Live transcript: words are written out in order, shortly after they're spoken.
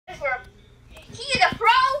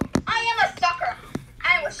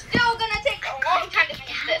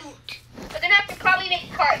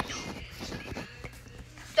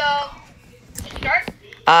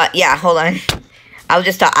Yeah, hold on. I'll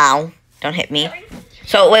just ow. Don't hit me.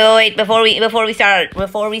 So wait. Before we start,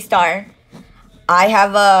 I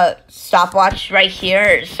have a stopwatch right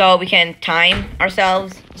here so we can time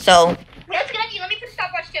ourselves. So that's a good idea. Let me put a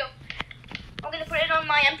stopwatch too. I'm gonna put it on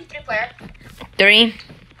my MP3 player. 3.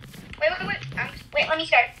 Wait, let me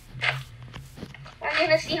start. I'm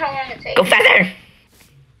gonna see how long it takes. Go faster.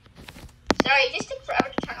 Sorry, it just took forever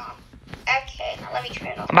to turn off. Okay, now let me turn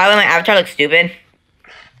it off. By the way, my avatar looks stupid.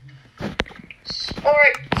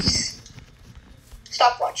 Sports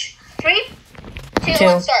stopwatch. 3, 2, 2.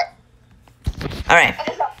 1, start. Alright.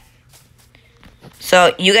 Okay, stop.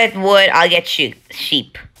 So you get wood, I'll get sheep.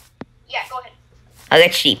 Yeah, go ahead. I'll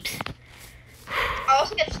get sheeps. I'll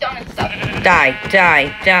also get stone and stuff.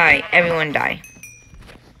 Die. Everyone die.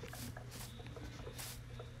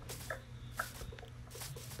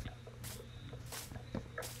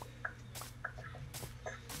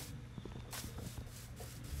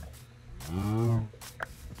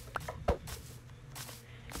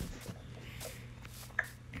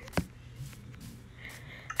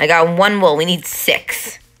 I got 1 wool. We need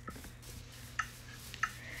 6.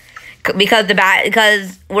 Because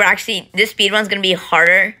we're actually, this speedrun's gonna be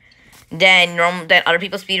harder than other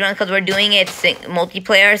people's speedruns because we're doing it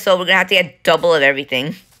multiplayer, so we're gonna have to get double of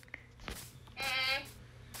everything.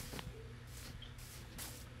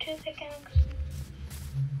 2 seconds.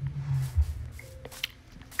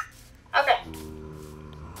 Okay.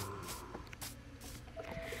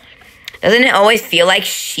 Doesn't it always feel like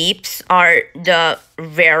sheeps are the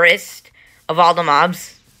rarest of all the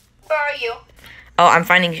mobs? Where are you? Oh, I'm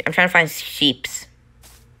trying to find sheeps.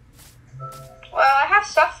 Well, I have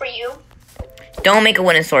stuff for you. Don't make a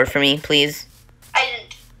wooden sword for me, please. I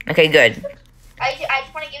didn't. Okay, good. I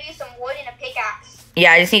just want to give you some wood and a pickaxe.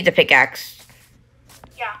 Yeah, I just need the pickaxe.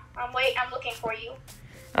 Yeah, I'm looking for you.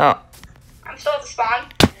 Oh. I'm still at the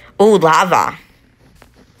spawn. Ooh, lava.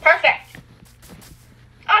 Perfect.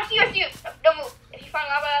 Oh, see you. Don't move. If you find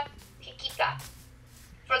lava, you can keep that.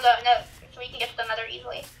 So you can get to the nether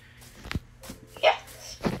easily. Yeah.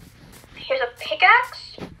 Here's a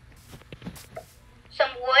pickaxe, some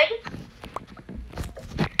wood,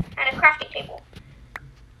 and a crafting table.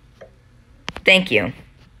 Thank you.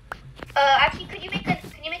 Actually, can you make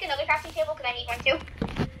another crafting table? Because I need one too.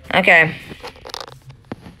 Okay.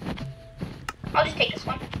 I'll just take this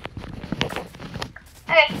one.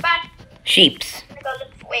 Okay, bye. Sheeps.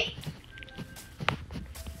 Wait.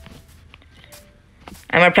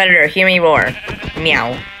 I'm a predator. Hear me roar.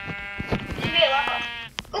 Meow.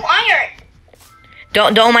 Ooh, iron.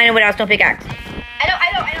 Don't mind it without no pickaxe. I know.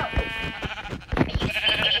 I used to be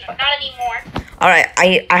idiot, but not anymore. Alright,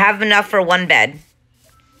 I have enough for 1 bed.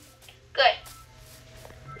 Good.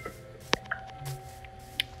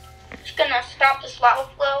 Just gonna stop this lava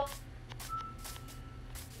flow.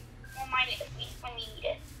 We'll mine it when we need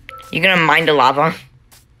it. You're gonna mine the lava?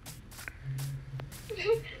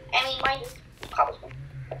 I mean, mine is cobblestone.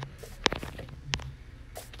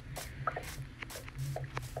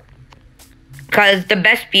 Because the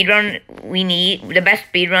best speedrun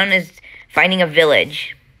is finding a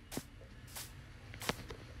village.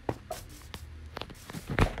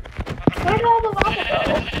 Where did all the lava go?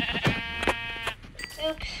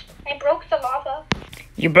 Oops, I broke the lava.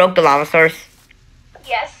 You broke the lava source?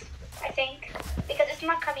 Yes, I think. Because it's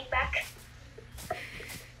not coming back.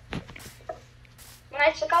 When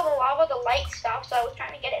I took out the lava, the light stopped, so I was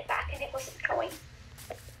trying to get it back and it wasn't going.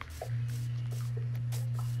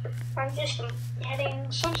 I'm just getting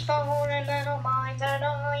some stone and then I'll mine that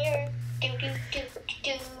iron.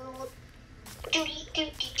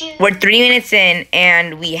 We're 3 minutes in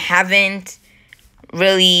and we haven't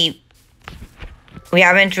really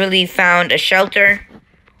found a shelter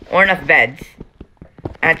or enough beds.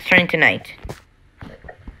 And it's turning to night.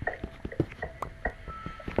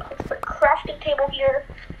 Crafting table here.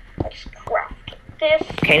 Let's craft this.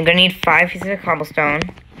 Okay, I'm gonna need 5 pieces of cobblestone.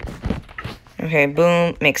 Okay,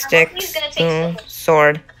 boom, make sticks, boom,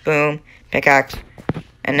 sword, boom, pickaxe,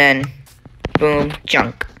 and then, boom,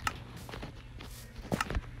 junk.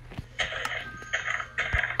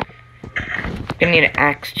 Gonna need an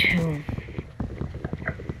axe too.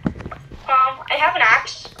 I have an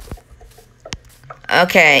axe.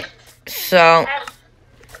 Okay, so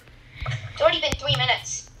It's already been 3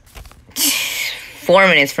 minutes. 4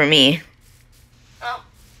 minutes for me. Oh.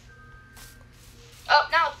 Oh,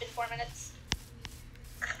 now it's been 4 minutes.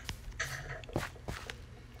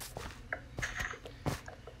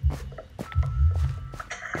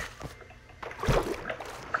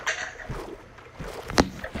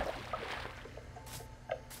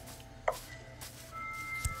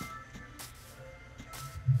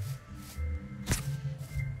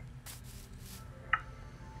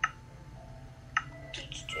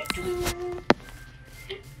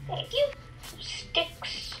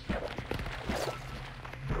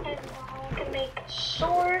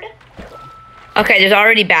 Okay, there's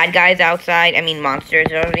already bad guys outside. I mean, monsters.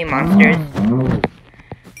 There's already monsters.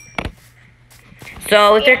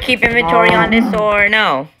 So, is there keep inventory on this or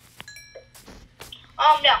no?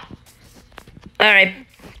 No. Alright,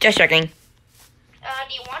 just checking. Do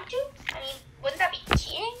you want to? I mean, wouldn't that be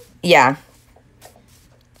cheating? Yeah.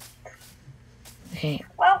 Okay.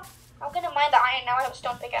 Well, I'm gonna mine the iron now. I have a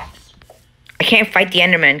stone pickaxe. I can't fight the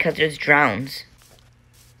Enderman because there's drowns.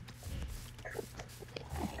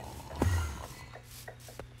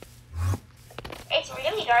 It's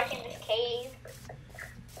really dark in this cave.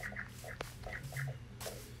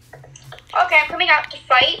 Okay, I'm coming out to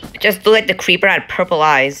fight. Just look like the creeper had purple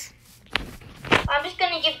eyes. I'm just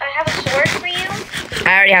gonna give. I have a sword for you.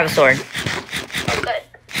 I already have a sword. Oh, good.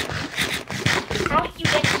 How did you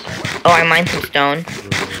get a sword? Oh, I mined some stone.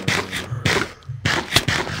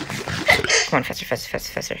 Come on,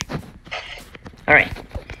 faster. Alright.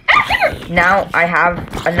 Now I have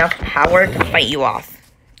enough power to fight you off.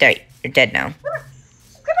 There, you're dead now.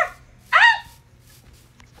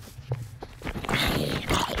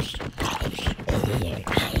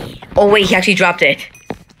 Oh wait, he actually dropped it.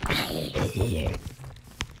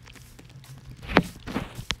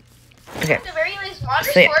 Okay. The very nice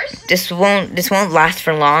water So, yeah, source. this won't last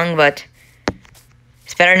for long, but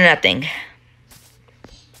it's better than nothing.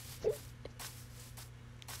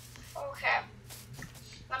 Okay.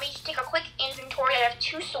 Let me just take a quick inventory. I have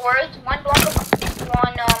 2 swords, 1 block of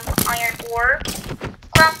iron ore,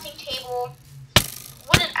 crafting table,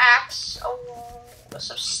 wooden axe,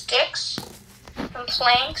 some sticks, some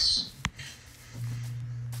planks.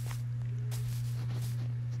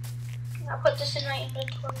 I'll put this in my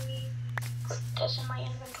inventory. Put this in my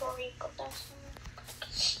inventory. Put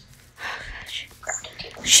this in crafting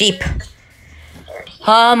table. Sheep.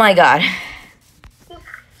 Oh my god.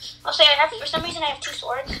 I'll say for some reason I have 2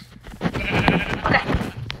 swords. Okay.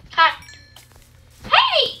 Hi.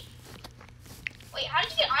 Hey! Wait, how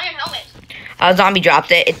did you get iron helmet? A zombie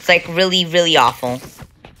dropped it. It's like really, really awful.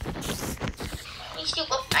 These 2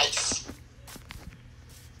 look nice.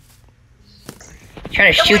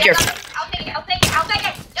 Trying to Don't shoot worry, your. I'll take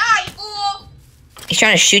it. Die, fool! He's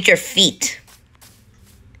trying to shoot your feet.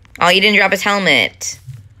 Oh, you didn't drop his helmet.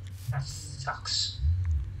 That sucks.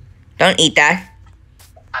 Don't eat that.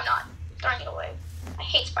 I'm not throwing it away. I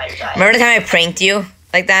hate spiders. Remember the time I pranked you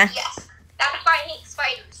like that? Yes. That's why I hate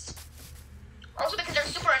spiders. Also because they're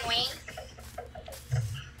super annoying.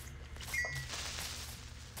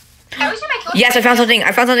 Every time I kill Yes, I found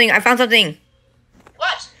something.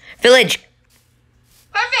 What? Village.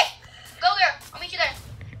 Perfect. Go there. I'll meet you there.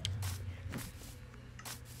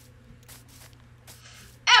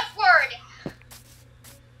 F word.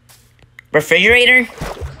 Refrigerator?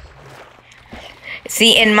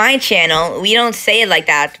 See, in my channel, we don't say it like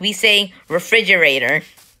that. We say refrigerator.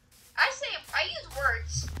 I use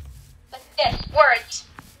words. Like this. Words.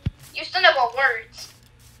 You still know what words.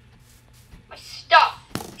 My stuff.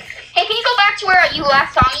 Hey, can you go back to where you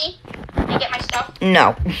last saw me and get my stuff?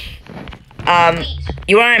 No. Please.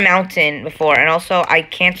 You were on a mountain before, and also I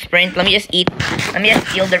can't sprint. Let me just eat. Let me just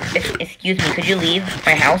steal the. Excuse me. Could you leave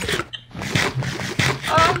my house? My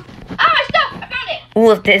stuff. I found it.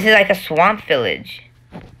 Ooh, this is like a swamp village.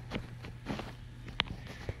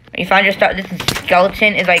 You found your stuff. This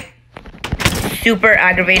skeleton is like super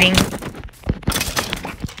aggravating.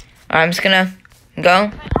 I'm just gonna go.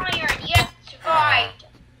 My iron. Yes, survived.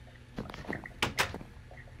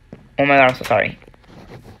 Oh my god, I'm so sorry.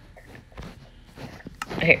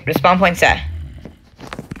 Okay, respawn point set.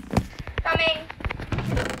 Coming.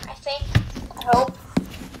 I think. I hope.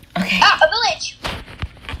 Okay. Ah, a village.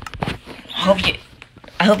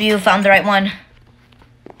 I hope you found the right one. It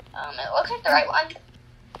looks like the right one.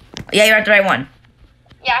 Yeah, you're at the right one.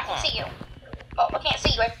 Yeah, I can see you. Oh, I can't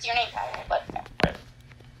see you. I can see your name tag, but.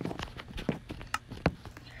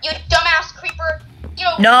 You dumbass creeper. You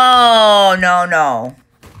know. No.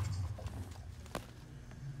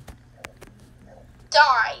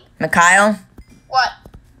 Die. Mikhail, What?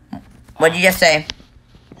 what'd you just say?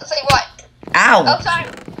 Say what? Ow! Oh, sorry.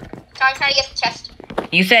 I'm trying to get the chest.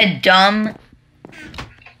 You said dumb.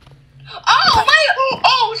 Oh,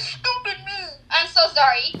 oh, stupid me. I'm so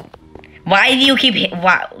sorry. Why do you keep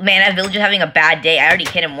wow, man, that village is having a bad day. I already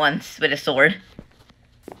hit him once with a sword.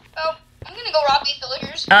 Oh, I'm gonna go rob these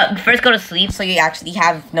villagers. First go to sleep so you actually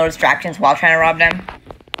have no distractions while trying to rob them.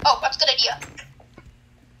 Oh, that's a good idea.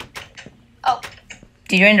 Oh.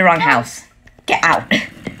 Dude, you're in the wrong house. Get out. Yeah,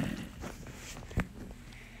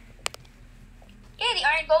 the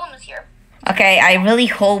iron golem is here. Okay, I really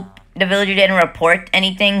hope the villager didn't report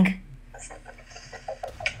anything.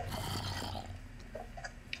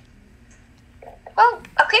 Oh,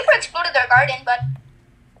 a creeper exploded their garden, but...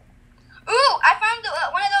 Ooh, I found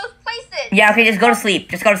one of those places. Yeah, okay, just go to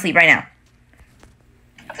sleep. Just go to sleep right now.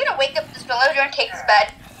 I'm gonna wake up this villager and take his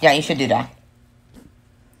bed. Yeah, you should do that.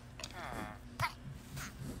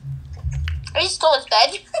 I just stole his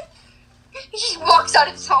bed. He just walks out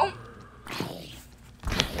of his home.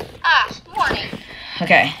 Ah, morning.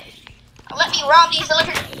 Okay. Let me rob these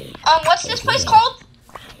villagers. What's this place called?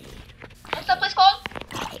 What's that place called?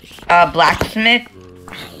 Blacksmith?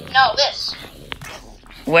 No, this.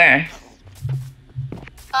 Where?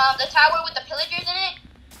 The tower with the pillagers in it.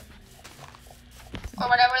 Or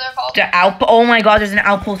whatever they're called. The oh my god, there's an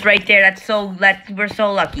outpost right there. We're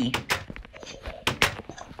so lucky.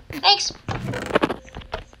 Thanks. Oh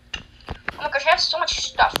my gosh, I have so much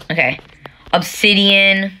stuff. Okay.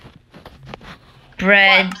 Obsidian,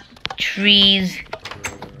 bread, trees,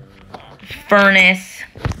 furnace.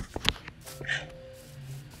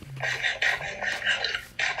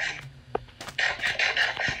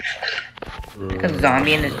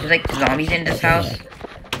 There's like zombies in this house.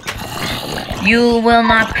 You will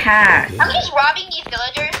not pass. I'm just robbing these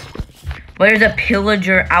villagers. Where's a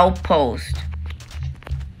pillager outpost?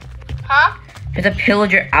 Huh? There's a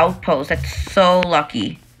pillager outpost. That's so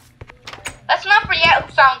lucky. Let's not forget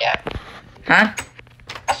who found it. Huh?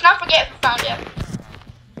 Let's not forget who found it.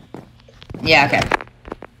 Yeah, okay.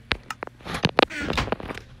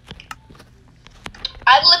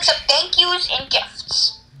 I will accept thank yous and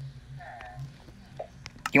gifts.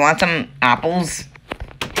 You want some apples?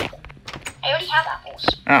 I already have apples.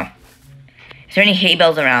 Oh. Is there any hay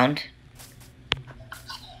bales around?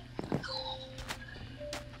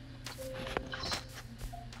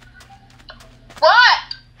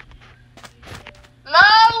 What?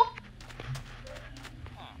 No?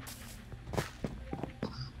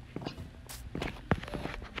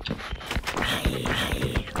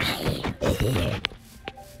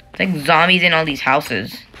 It's like zombies in all these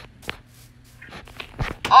houses.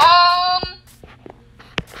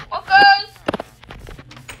 Okay.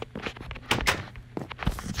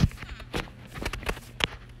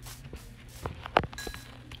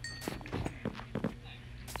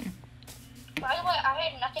 By the way, I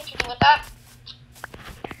had nothing to do with that.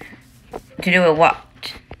 To do with what?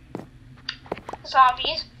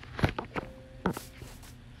 Zombies.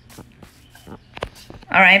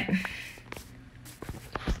 Alright.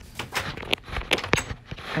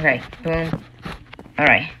 Okay, boom.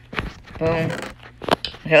 Alright. Boom.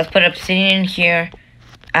 Okay, let's put obsidian in here.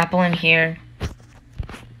 Apple in here.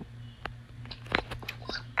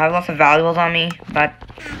 I have lots of valuables on me, but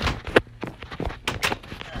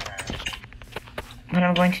what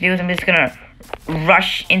I'm going to do is I'm just gonna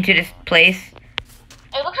rush into this place.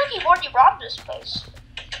 It looks like you've already robbed this place.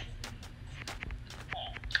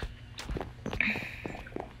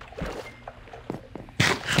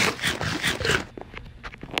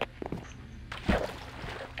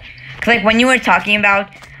 Cause like when you were talking about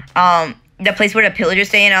the place where the pillagers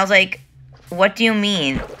stay in, I was like, what do you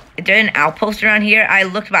mean? Is there an outpost around here? I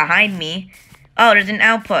looked behind me. Oh, there's an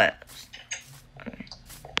outpost.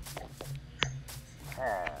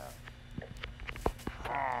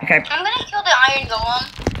 Okay. I'm gonna kill the iron golem.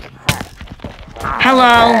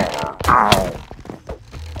 Hello.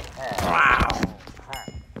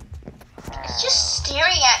 It's just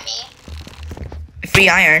staring at me. Free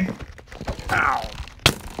iron.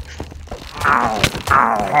 I'm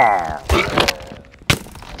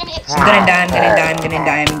gonna hit I'm gonna die, I'm gonna die, I'm gonna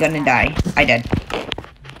die, I'm gonna die. I did.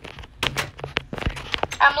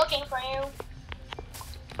 I'm looking for you.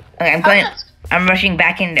 Okay, I'm rushing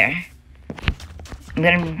back in there.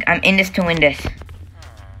 I'm in this to win this.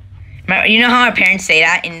 Remember, you know how our parents say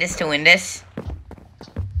that? In this to win this?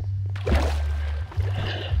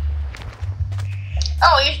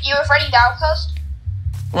 Oh, you were fighting the outpost?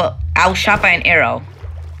 Well, I was shot by an arrow.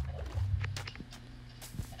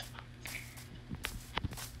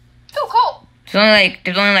 Oh, cool.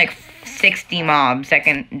 There's only like 60 mobs that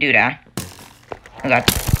can do that. Oh god.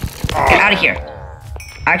 Get out of here.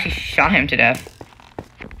 I actually shot him to death.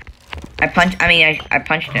 I punched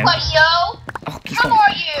him. What, yo? Oh, he's How so-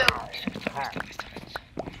 are you?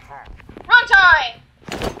 Run time!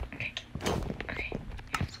 Okay. Okay.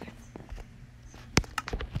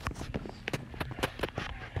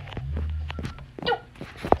 No!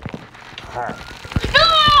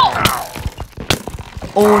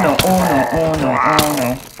 Oh no, oh no, oh no, oh no.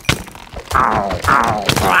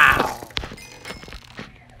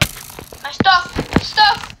 My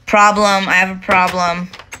stuff! Problem, I have a problem.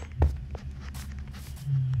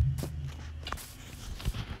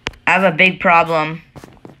 I have a big problem.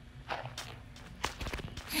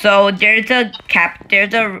 So there's a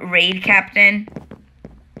raid captain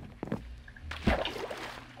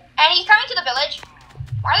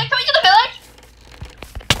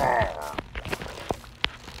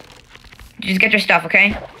Just get your stuff,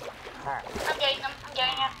 okay? I'm getting them. I'm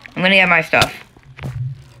getting it. I'm gonna get my stuff.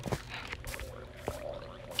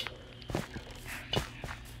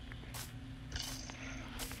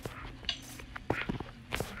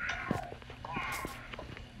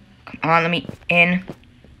 Come on, let me in.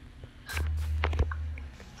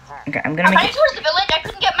 Okay, I'm gonna I'm make heading it. towards the village. I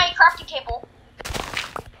couldn't get my crafting table.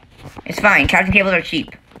 It's fine. Crafting tables are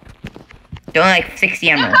cheap. They're only like 60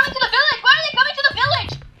 They're emeralds. coming to the village. Why are they coming to the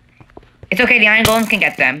village? It's okay. The iron golems can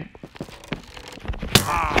get them.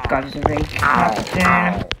 God, there's a raid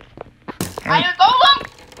captain. Iron golem.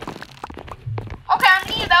 Okay, I'm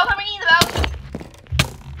gonna need the belt. I'm gonna need the belt.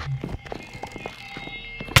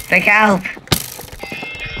 Like help.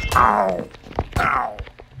 Ow. Ow.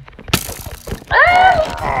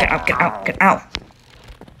 Get out, get out, get out.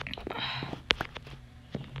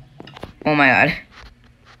 Oh my god.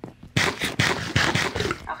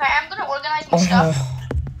 Okay, I'm gonna organize my stuff.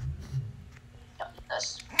 Don't need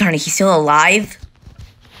this. Darn it, he's still alive?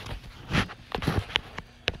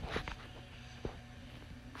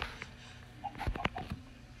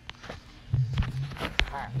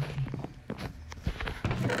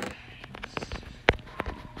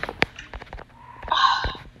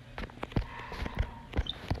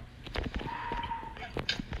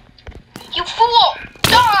 You fool!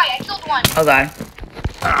 Die! I killed one. Oh god.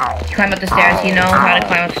 Climb up the stairs. He knows how to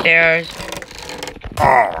climb upstairs. They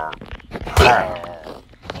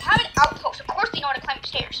have an outpost. Of course they know how to climb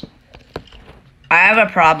upstairs. I have a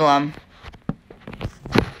problem.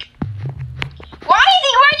 Why is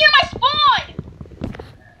he right near my spawn?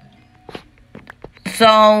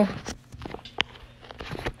 So,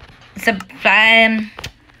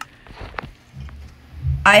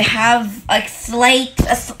 I have a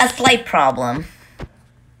slight problem.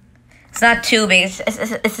 It's not too big.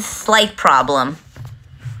 It's a slight problem.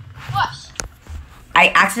 What?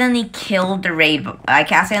 I accidentally killed the raid.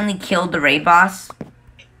 Boss.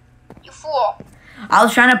 You fool. I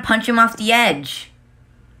was trying to punch him off the edge.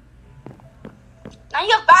 Now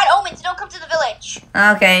you have bad omens. Don't come to the village.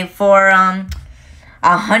 Okay, for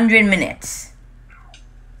 100 minutes.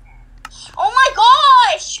 Oh my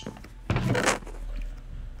gosh!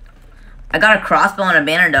 I got a crossbow and a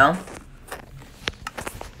banner though.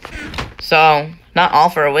 So, not all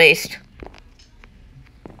for a waste.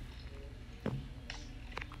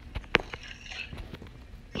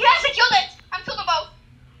 Yes, I killed it. I'm killed them both.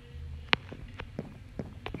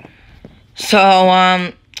 So,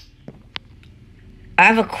 I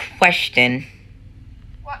have a question.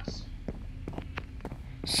 What?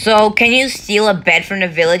 So, can you steal a bed from the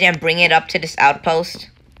village and bring it up to this outpost?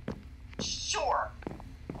 Sure.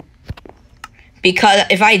 Because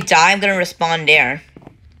if I die, I'm gonna respawn there.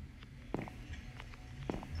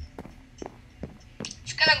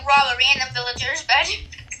 Just gonna rob a random villager's bed.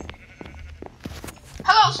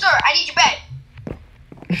 Hello, sir. I need your bed.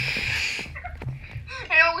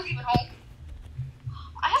 I was even home.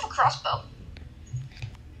 I have a crossbow.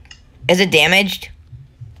 Is it damaged?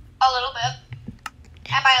 A little bit.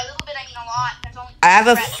 And by a little bit, I mean a lot. There's only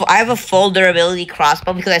I have a full durability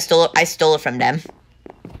crossbow because I stole it from them.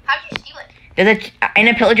 How did you steal it? There's in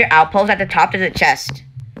a pillager outpost at the top. There's a chest.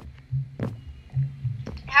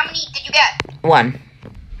 How many did you get? 1.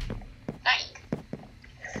 Nice.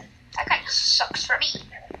 That kind of sucks for me.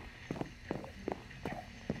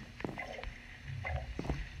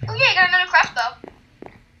 Oh yeah, I got another crossbow.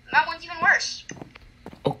 That one's even worse.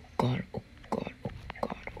 Oh god! Oh god! Oh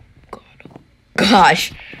god! Oh god! Oh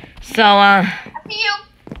gosh. So I see you.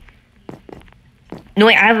 no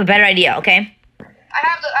wait. I have a better idea. Okay. I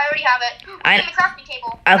already have it. I- Give me a crafting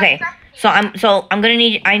table. Okay. Crafting table. So I'm gonna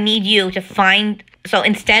need. I need you to find. So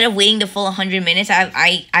instead of waiting the full 100 minutes, I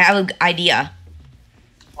have an idea.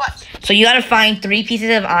 What? So you gotta find 3 pieces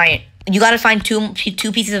of iron. You gotta find two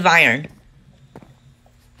pieces of iron.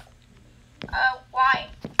 Why?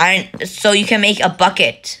 Iron. So you can make a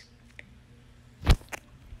bucket.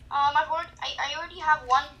 I already have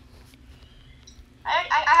one.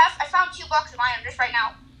 I found 2 blocks of iron just right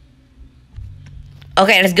now.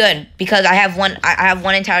 Okay, that's good because I have one. I have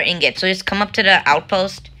 1 entire ingot. So just come up to the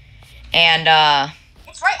outpost, and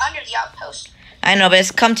It's right under the outpost. I know, but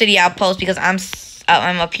just come to the outpost because I'm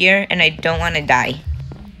up here and I don't want to die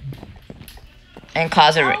and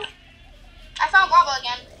cause a. I found lava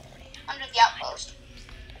again under the outpost.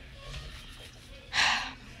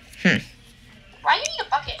 Why do you need a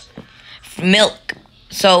bucket? Milk.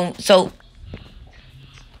 So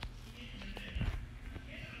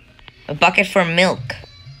a bucket for milk.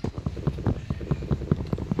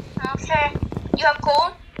 Okay. You have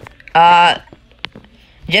coal?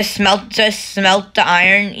 Just smelt the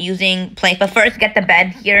iron using plank. But first, get the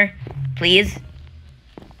bed here. please.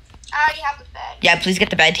 I already have the bed. Yeah, please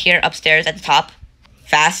get the bed here upstairs at the top.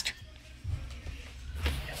 Fast.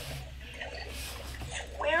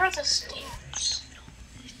 Where are the stairs?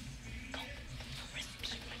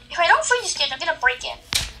 If I don't find the stairs, I'm gonna break in.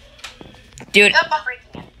 Dude, Nope, I'm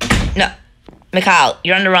breaking in. no. Mikhail,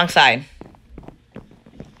 you're on the wrong side.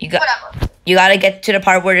 Whatever. You gotta get to the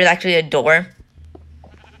part where there's actually a door.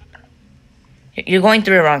 You're going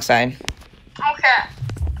through the wrong side. Okay.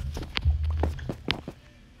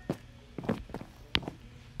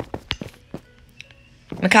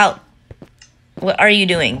 Mikhail, what are you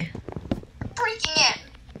doing? Breaking in.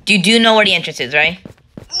 You do know where the entrance is, right?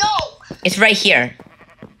 No. It's right here.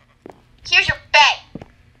 Here's your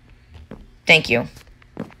bed. Thank you.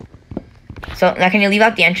 So, now can you leave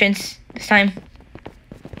out the entrance this time?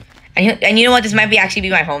 And you know what? This might actually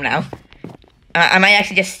be my home now. I might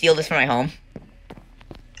actually just steal this from my home.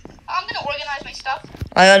 I'm gonna organize my stuff.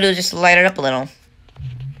 All I gotta do is just light it up a little.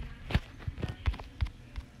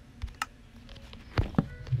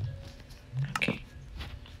 Okay.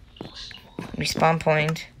 Respawn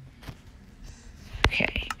point.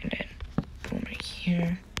 Okay, and then boom right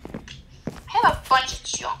here. I have a bunch of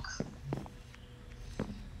junk.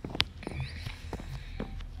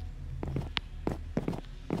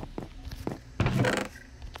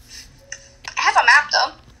 I have a map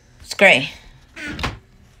though. It's great. I'm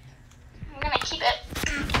gonna keep it.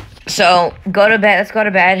 So, go to bed. Let's go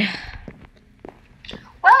to bed.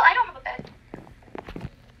 Well, I don't have a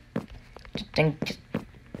bed.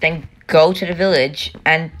 Then go to the village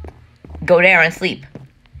and go there and sleep.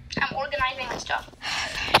 I'm organizing my stuff.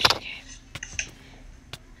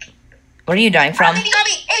 What are you dying from? Hey,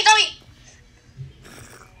 zombie! Hey, zombie!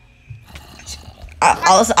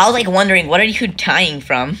 I was like wondering, what are you dying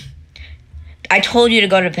from? I told you to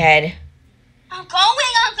go to bed. I'm going!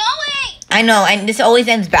 I know, and this always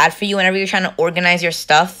ends bad for you whenever you're trying to organize your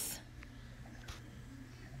stuff.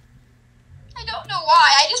 I don't know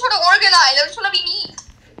why. I just want to organize. I just want to be neat.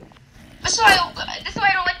 This is why I don't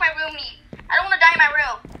like my room neat. I don't want to die in my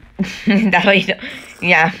room. That's why you don't,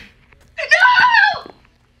 yeah. No!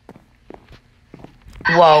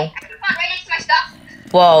 Whoa. I can find right next to my stuff.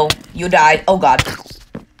 Whoa, you died. Oh god. And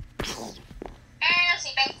I'm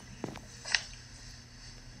sleeping.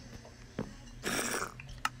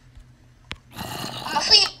 I'm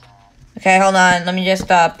asleep. Okay, hold on. Let me just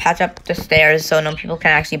patch up the stairs so no people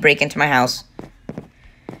can actually break into my house.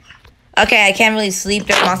 Okay, I can't really sleep.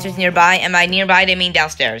 There's monsters nearby, and by nearby they mean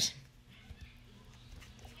downstairs.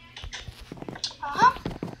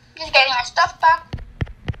 Just getting my stuff back.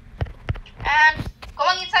 And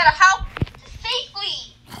going inside a house to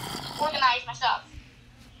safely organize my stuff.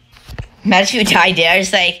 Imagine if you died there.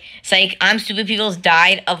 It's like I'm stupid people's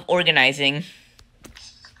died of organizing.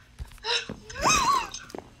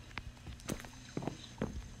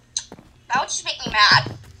 That would just make me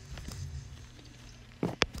mad.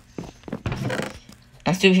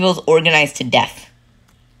 And stupid people's organized to death.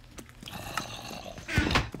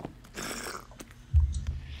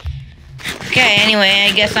 Okay, anyway,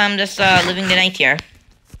 I guess I'm just living the night here.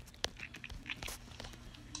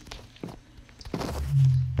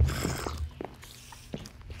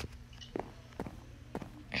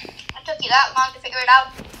 It took you that long to figure it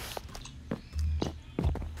out.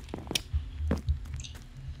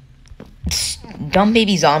 Dumb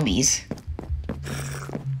baby zombies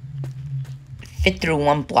fit through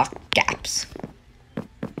 1 block gaps.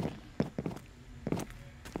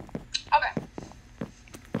 Okay.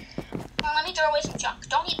 Well, let me throw away some junk.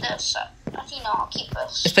 Don't need this. I'll keep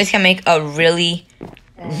this. This place can make a really,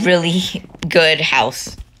 really good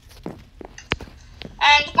house.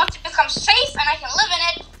 And once it becomes safe and I can live in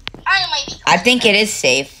it, I might be. I think it is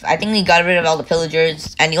safe. I think we got rid of all the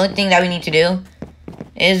pillagers, and the only thing that we need to do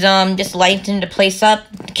is just lighten the place up,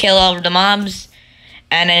 kill all of the mobs,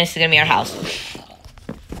 and then it's gonna be our house.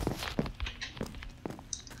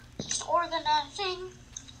 Just organizing.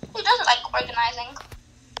 Who doesn't like organizing?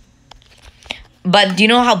 But do you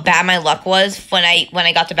know how bad my luck was when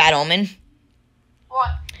I got the Bad Omen? What?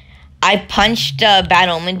 I punched the Bad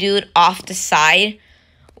Omen dude off the side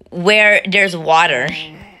where there's water,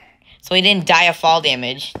 so he didn't die of fall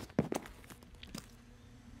damage.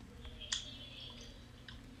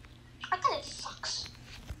 I think it sucks.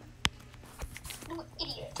 You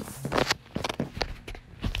idiot.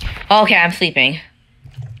 Okay, I'm sleeping.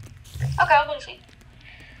 Okay, I'll go to sleep.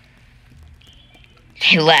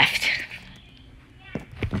 He left.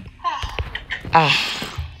 Ah.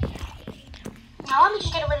 Now let me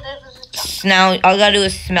just get rid of this junk. Now all I gotta do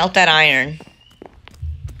is smelt that iron.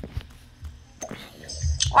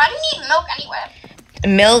 Why do you need milk anyway?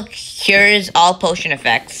 Milk cures all potion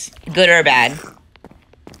effects, good or bad.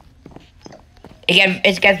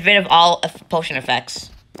 It gets rid of all potion effects.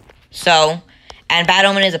 So, and Bad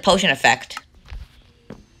Omen is a potion effect.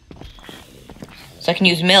 So I can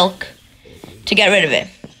use milk to get rid of it.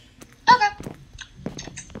 Okay.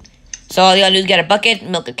 So all you gotta do is get a bucket,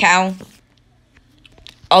 milk a cow.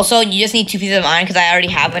 Also, you just need 2 pieces of iron because I already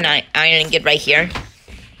have an iron ingot right here.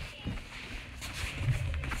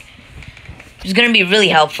 It's gonna be really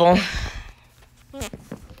helpful. Just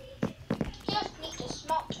need to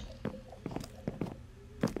smelt.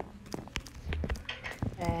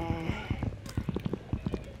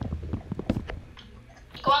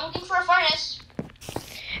 Go on looking for a furnace.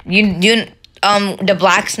 The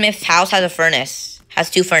blacksmith's house has a furnace.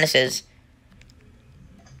 Has 2 furnaces.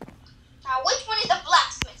 Now, which one is the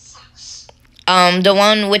blacksmith's house? The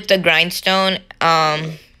one with the grindstone.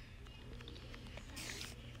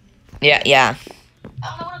 Yeah. I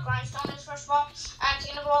don't know what a grindstone is, first of all. And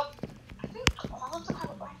second of all, I think all of them have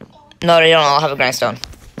a grindstone. No, they don't all have a grindstone.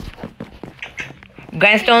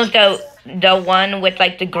 Grindstone's the one with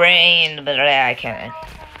like the grain, but I can't.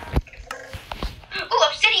 Ooh,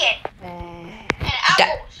 obsidian. And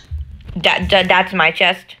apples. That's my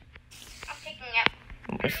chest. I'm taking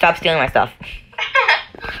it. Stop stealing my stuff.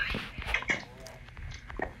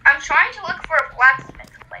 I'm trying to look for a blacksmith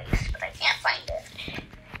place, but I can't find it.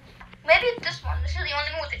 Maybe it's this one. This is the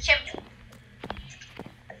only one with a chimney.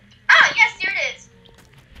 Ah, yes, here it is.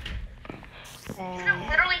 It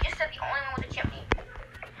literally just said the only one with a chimney.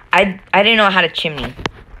 I didn't know how to chimney.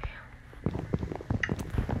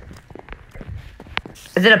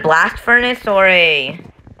 Is it a blast furnace or a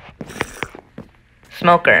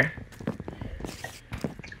smoker?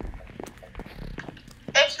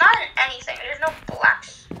 It's not in anything. There's no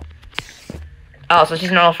blacks. Oh, so it's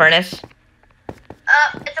just a normal furnace?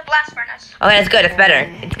 It's a blast furnace. Okay, that's good. It's better.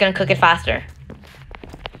 It's gonna cook it faster.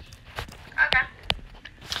 Okay.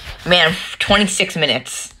 Man, 26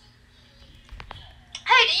 minutes.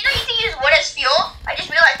 Hey, did you know you can use wood as fuel? I just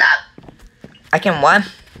realized that. I can what?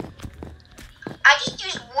 I just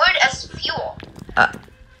used wood as fuel.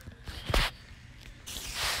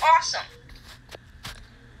 Awesome.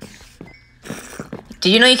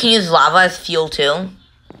 Did you know you can use lava as fuel too?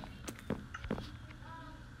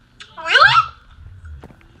 Really?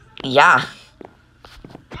 Yeah.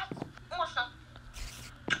 That's awesome.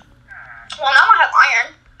 Well, now I have iron.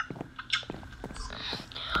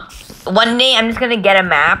 One day I'm just gonna get a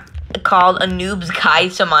map called A Noob's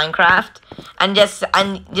Guide to Minecraft and just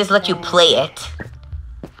let you play it.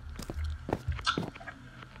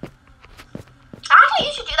 Actually,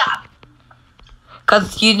 you should do that.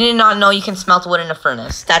 Cause you did not know you can smelt wood in a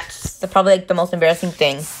furnace. That's probably like the most embarrassing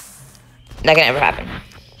thing that can ever happen.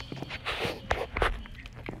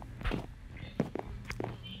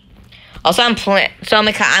 Also, I'm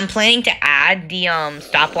planning to add the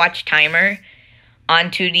stopwatch timer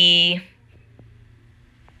onto the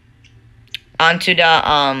I'm gonna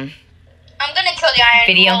kill the iron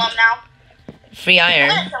Video. golem now. free I'm iron.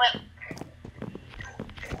 gonna kill it.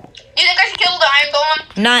 You think I should kill the iron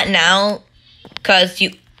golem? Not now, cause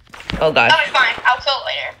you. Oh gosh. Oh, it's fine. I'll kill it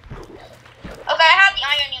later. Okay, I have the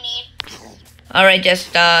iron you need. All right,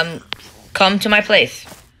 just come to my place.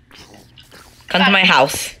 Come to my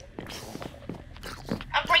house.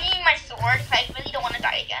 I'm bringing my sword because I really don't want to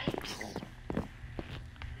die again.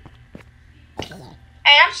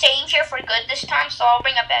 And I'm staying here for good this time, so I'll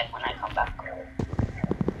bring a bed when I come back.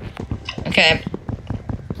 Okay.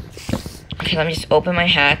 Okay, let me just open my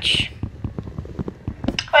hatch.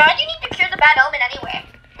 But I do need to cure the bad omen anyway.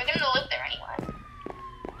 We're gonna live there anyway.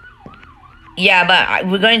 Yeah, but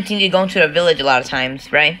we're going to need to go into the village a lot of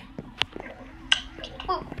times, right?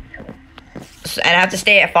 Ooh. So, and I have to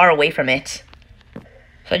stay far away from it.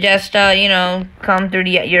 So just, you know, come through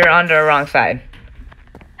the. You're on the wrong side.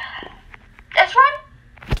 This one?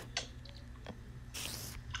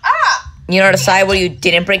 Ah! You know the side where you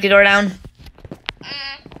didn't break the door down?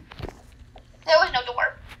 There was no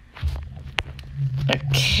door.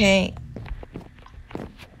 Okay.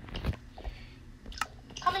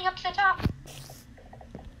 Coming up to the top.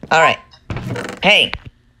 All right. Hey.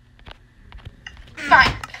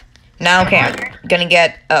 Fine. Now, okay, I'm gonna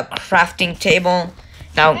get a crafting table.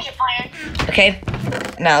 Now, Here's your iron. okay.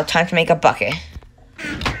 Now, time to make a bucket.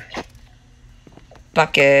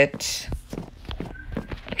 Bucket.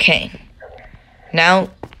 Okay. Now,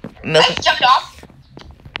 milk. I jumped off.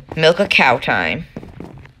 Milk a cow time.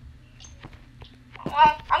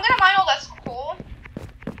 Well, I'm gonna mine all this coal.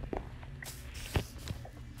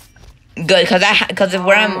 Good, cause of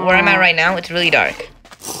where I'm at right now, it's really dark.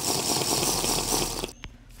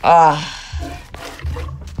 Ah.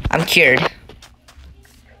 I'm cured.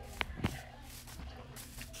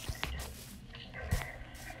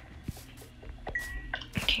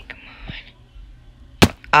 Okay, come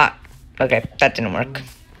on. Ah, okay, that didn't work.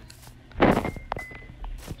 It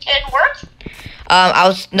didn't work?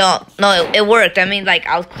 It worked. I mean, like,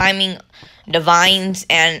 I was climbing the vines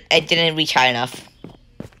and it didn't reach high enough.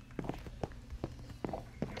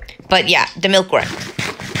 But yeah, the milk worked.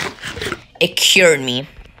 It cured me.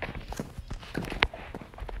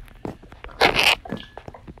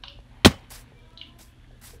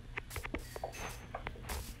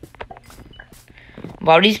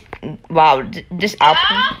 Wow, this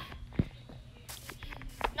outpost.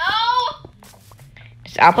 No!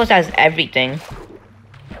 This outpost has everything.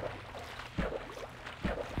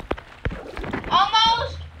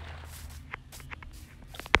 Almost!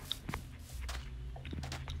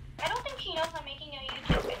 I don't think she knows I'm making a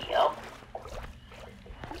YouTube video.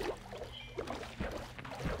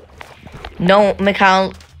 No,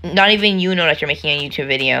 Mikhail, not even you know that you're making a YouTube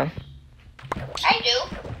video. I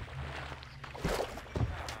do.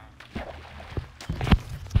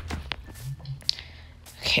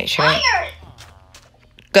 Okay, should I? Iron!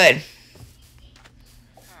 Good.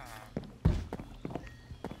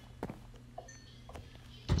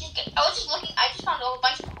 I was just looking, I just found a whole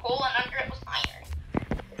bunch of coal and under it was iron.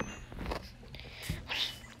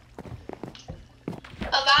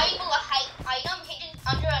 A valuable item hidden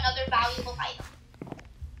under another valuable item.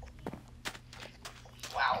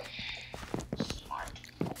 Wow. Smart.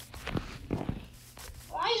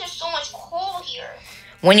 Why is there so much coal here?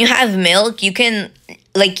 When you have milk, you can,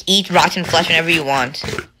 like, eat rotten flesh whenever you want.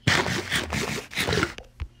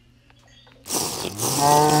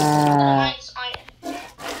 Mine's iron.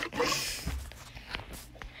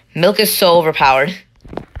 Milk is so overpowered.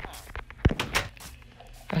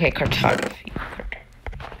 Okay, cartography.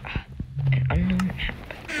 An unknown map.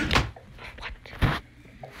 What?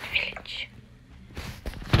 Village.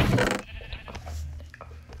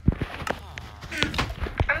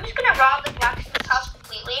 I'm just gonna rob the blacksmith's house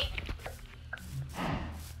completely.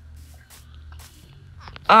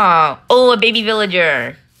 Oh, a baby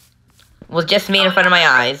villager was just made in front of my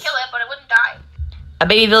eyes. Kill it, but it wouldn't die. A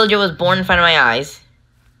baby villager was born in front of my eyes.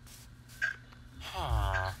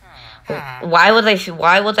 Why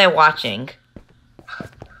was I watching?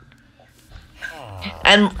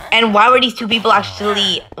 And why were these two people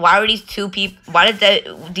actually? Why did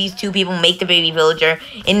these two people make the baby villager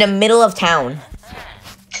in the middle of town?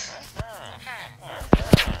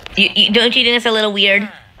 Don't you think it's a little weird?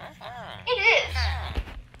 It is.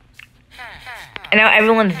 And now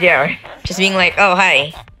everyone's there, just being like, "Oh,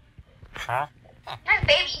 hi." Nice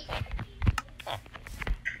baby.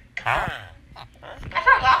 I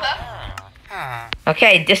found lava.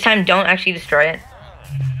 Okay, this time don't actually destroy it.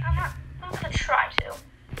 I'm not gonna try to.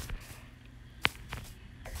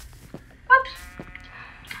 Oops.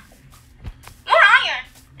 More iron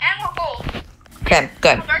and more gold. Okay,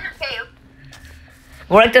 good. A darker cave.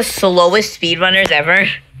 We're like the slowest speedrunners ever.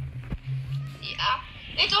 Yeah.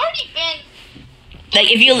 It's already been. Like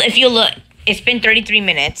if you look, it's been 33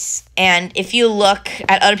 minutes, and if you look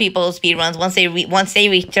at other people's speedruns, once they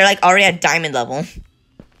reach, they're like already at diamond level.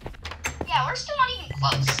 Yeah, we're still not even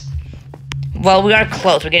close. Well, we are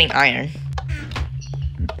close. We're getting iron.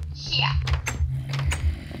 Yeah.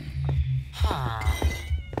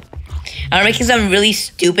 I'm making some really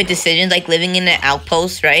stupid decisions, like living in an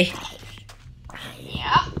outpost, right?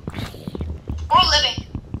 Yeah. Or living.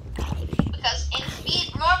 Because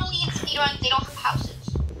normally in speedruns, they don't have houses.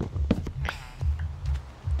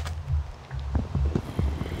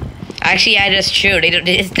 Actually, yeah, that's true. They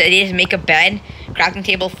just make a bed, crafting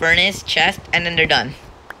table, furnace, chest, and then they're done.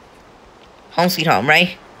 Home sweet home,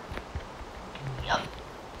 right? Yep.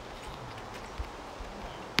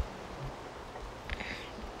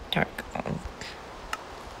 Dark oak.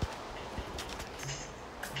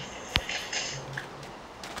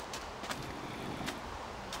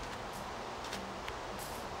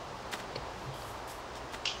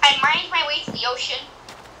 I mined my way to the ocean.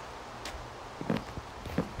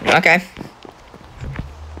 Okay.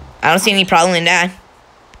 I don't see any problem in that.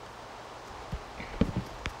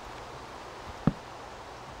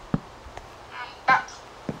 Back.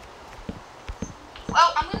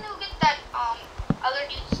 Well, I'm gonna go get that other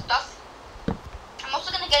dude's stuff. I'm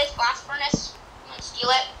also gonna get his glass furnace. I'm gonna steal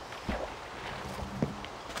it.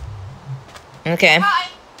 Okay. Hi.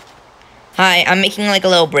 Hi, I'm making like a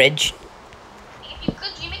little bridge. If you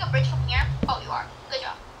could, do you make a bridge from here? Oh, you are. Good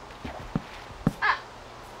job. Ah.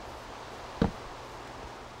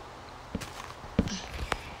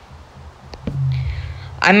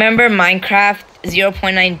 I remember Minecraft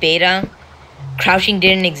 0.9 beta crouching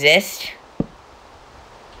didn't exist?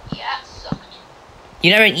 Yeah, it sucked.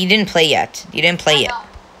 You didn't play yet. You didn't play yet.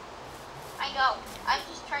 I know. I'm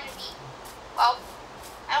just trying to be, well,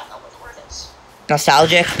 I don't know what the word is.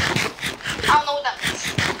 Nostalgic? I don't know what that means.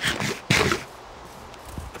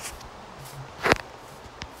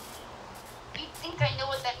 You think I know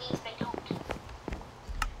what that means, but I don't.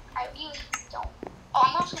 I really don't. Oh,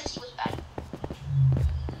 I'm also going to see what's bad.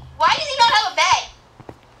 Why does he not have a bed?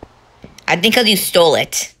 I think because you stole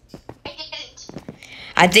it. I didn't.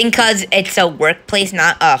 I think because it's a workplace,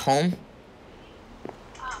 not a home.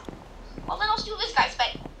 Well, then I'll steal this guy's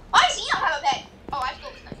bed. Why does he not have a bed? Oh, I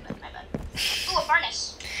stole this guy's bed. My bad. Ooh, a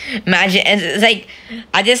furnace. Imagine, it's like,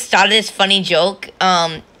 I just started this funny joke,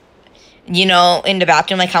 you know, in the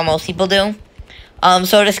bathroom, like how most people do.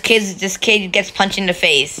 So this kid gets punched in the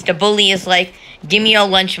face. The bully is like, give me your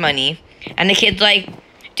lunch money. And the kid's like,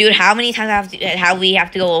 dude, how many times have we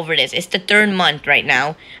have to go over this? It's the 3rd month right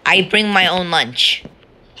now. I bring my own lunch.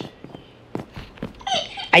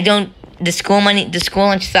 The school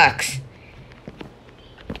lunch sucks.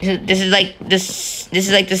 This is like the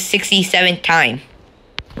 67th time.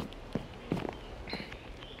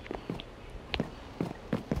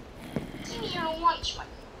 Give me your own lunch money.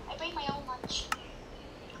 I bring my own lunch.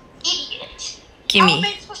 Idiot. Give me. How am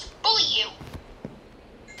I supposed to bully you?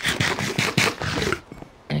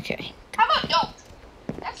 Okay. How about don't?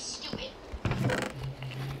 That's stupid.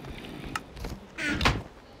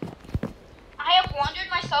 I have wandered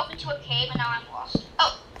myself into a cave and now I'm lost.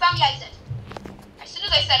 Oh, found the exit. As soon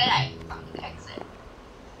as I said it, I found the exit.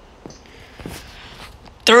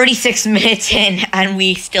 36 minutes in and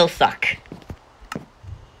we still suck.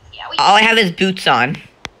 Yeah, All I have is boots on.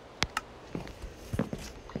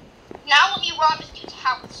 Now let me rob this dude's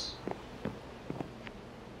house.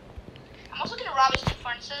 I'm also gonna rob his two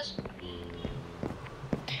furnaces.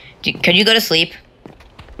 Could you go to sleep?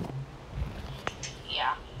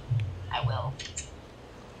 Yeah, I will.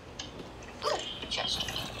 Ooh, chest.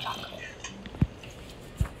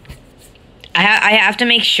 I have to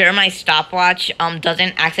make sure my stopwatch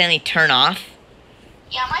doesn't accidentally turn off.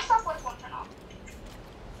 Yeah, my stopwatch won't turn off.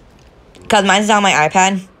 Cause mine's on my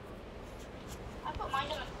iPad. I put mine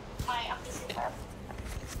in my PC tab.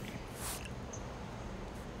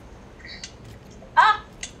 Ah!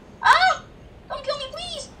 Don't kill me,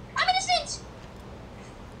 please! I'm innocent!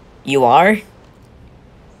 You are?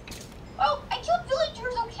 Oh, I killed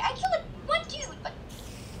villagers, okay. I killed one dude, but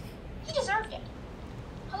he deserved it.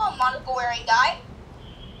 Hello, monocle-wearing guy.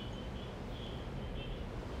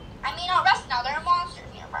 I mean, I'll rest now. There are monsters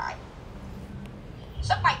nearby.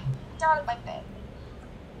 Suck my... Get out of my bed.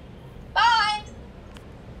 Bye!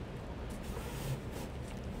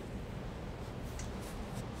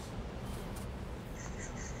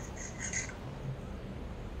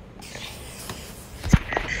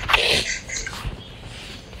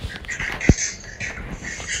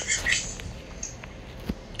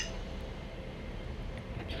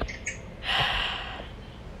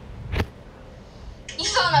 You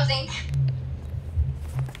saw nothing.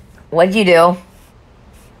 What'd you do?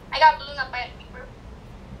 I got blown up by a creeper.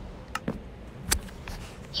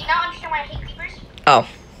 You now understand why I hate creepers? Oh,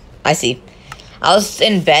 I see. I was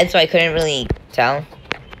in bed, so I couldn't really tell.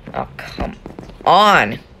 Oh, come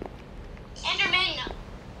on. Enderman!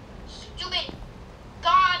 Stupid.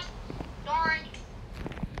 God darn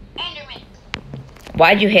Enderman.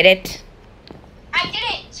 Why'd you hit it? I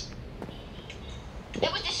didn't!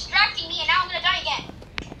 It was distracting me and now I'm gonna die again.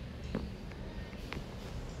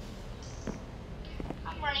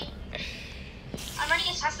 I'm running. I'm running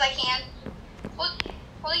as fast as I can.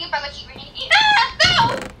 Holding it by the key ring. Ah!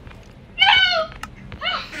 No! No!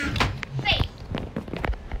 Ah! Safe.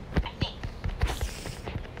 I think.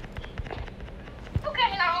 Okay, I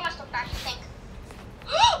got all my stuff back, I think. I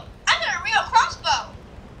got a real crossbow!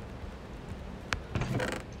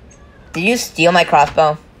 Did you steal my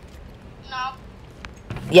crossbow? No,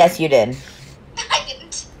 Yes, you did. I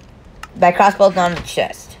didn't. My crossbow's on the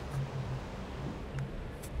chest.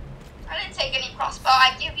 I didn't take any crossbow.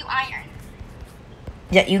 I gave you iron.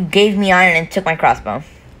 Yeah, you gave me iron and took my crossbow.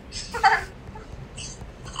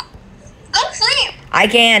 Go sleep. I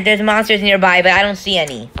can't. There's monsters nearby, but I don't see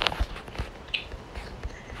any.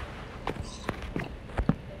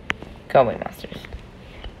 Go away, monsters.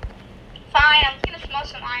 Fine, I'm gonna smell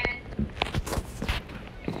some iron.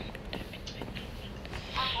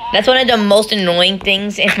 That's one of the most annoying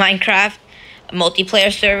things in Minecraft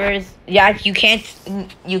multiplayer servers. Yeah, you can't,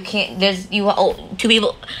 there's, two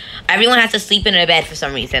people, everyone has to sleep in a bed for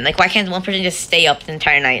some reason. Like, why can't one person just stay up the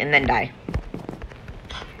entire night and then die?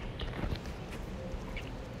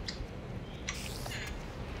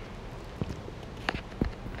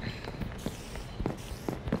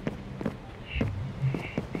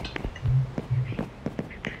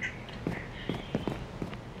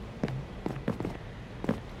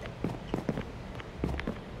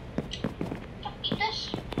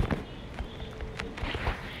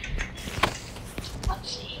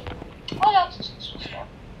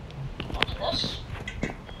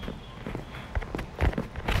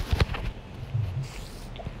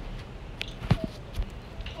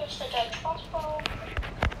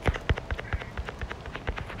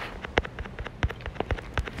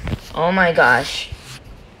 Oh my gosh.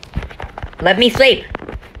 Let me sleep.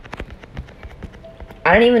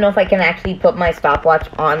 I don't even know if I can actually put my stopwatch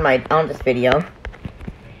on this video.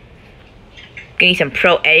 Getting some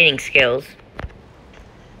pro editing skills.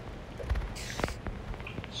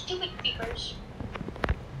 Stupid creepers.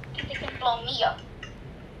 Think they can blow me up.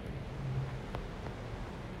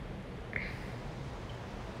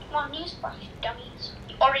 Come on, newsflash, dummies.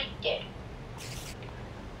 You already did.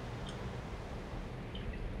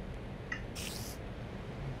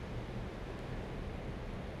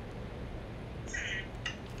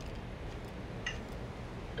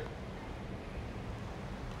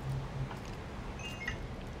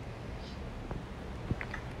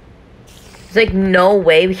 There's like no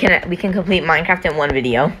way we can complete Minecraft in one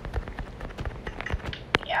video.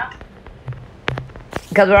 Yeah.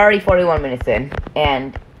 Because we're already 41 minutes in,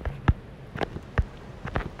 and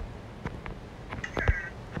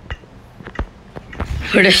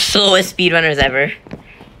we're the slowest speedrunners ever.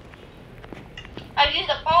 I've used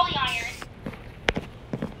up all the iron.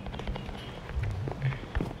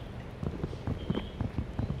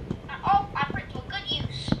 Oh, I put it to a good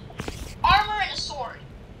use. Armor and a sword.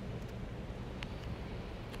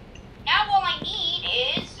 Now all I need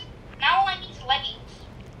is leggings.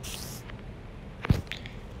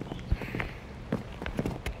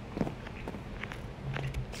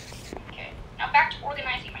 Okay, now back to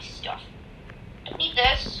organizing my stuff. Don't need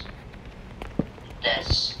this.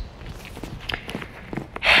 This.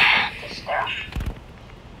 This there.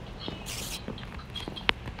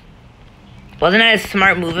 Wasn't that a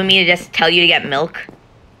smart move of me to just tell you to get milk?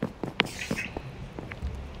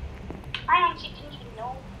 I honestly didn't even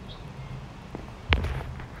know.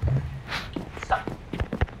 Stop.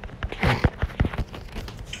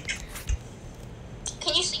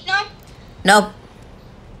 Can you sleep now? Nope.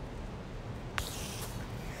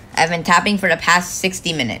 I've been tapping for the past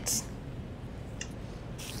 60 minutes.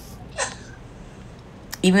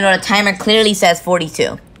 Even though the timer clearly says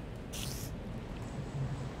 42.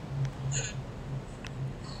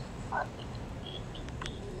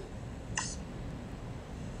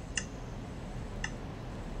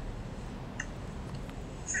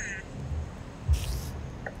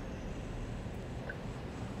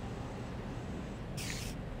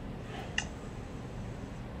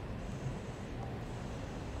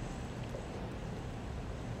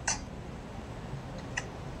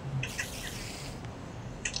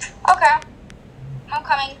 Okay. I'm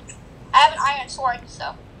coming. I have an iron sword,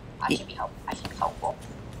 so I should be helpful.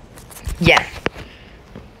 Yeah.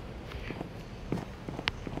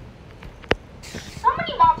 How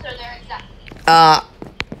many mobs are there exactly?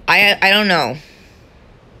 I don't know.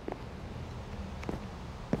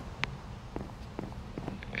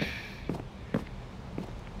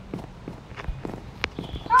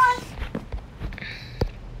 Hi.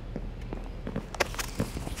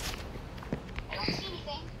 I don't see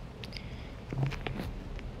anything.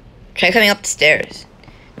 Try coming up the stairs.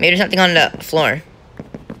 Maybe there's something on the floor.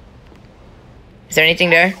 Is there anything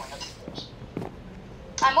there?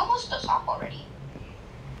 I'm almost to the top already.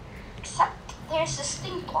 Except there's this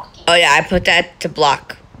thing blocking. Oh yeah, I put that to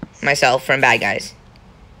block myself from bad guys.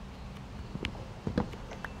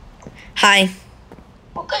 Hi.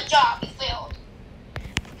 Well, good job. You failed.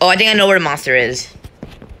 Oh, I think I know where the monster is.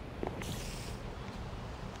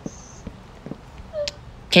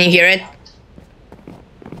 Can you hear it?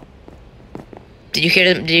 Did you hear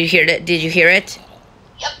it? Did you hear it? Did you hear it?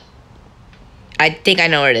 Yep. I think I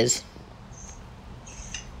know where it is.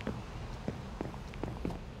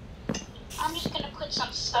 I'm just gonna put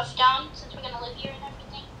some stuff down since we're gonna live here and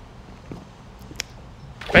everything.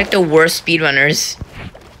 We're like the worst speedrunners.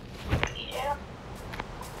 Yeah.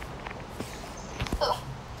 Oh.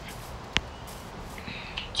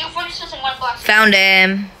 2 furnaces and 1 block. Found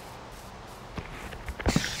him.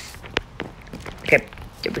 Okay,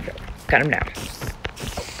 there we go. Got him down.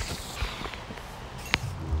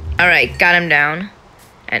 Alright, got him down.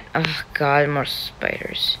 And, oh god, more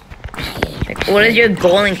spiders. Like, what is your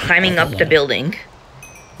goal in climbing up the building?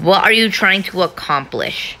 What are you trying to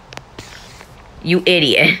accomplish? You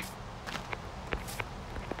idiot.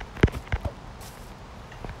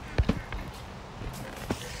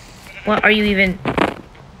 What are you even...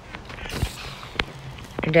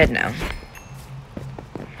 You're dead now.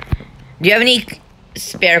 Do you have any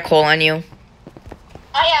spare coal on you?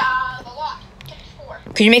 I have a lot. Just 4.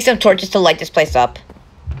 Could you make some torches to light this place up?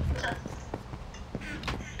 Sure.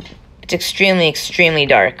 It's extremely, extremely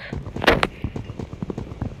dark.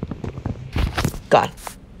 God.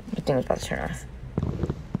 The thing was about to turn off.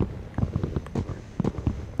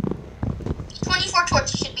 24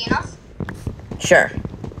 torches should be enough. Sure.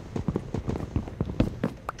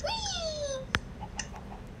 Whee!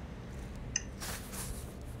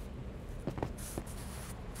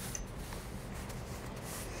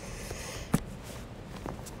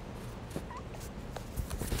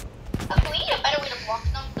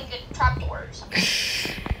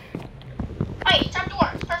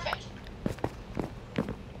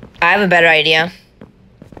 I have a better idea.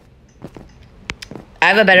 I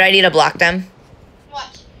have a better idea to block them.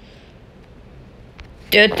 What?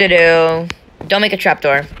 Do. Don't make a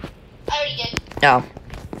trapdoor. I already did. No.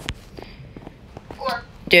 Or.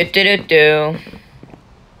 Do.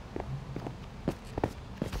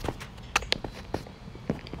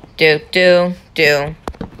 Do.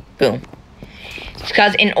 Boom.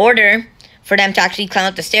 Because in order for them to actually climb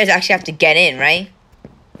up the stairs, they actually have to get in, right?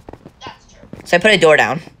 That's true. So I put a door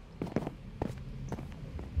down.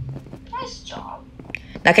 Nice job.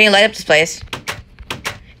 Now can you light up this place?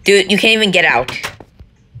 Dude, you can't even get out.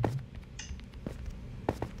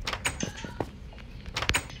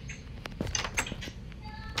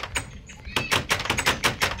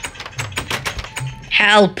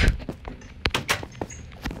 Help!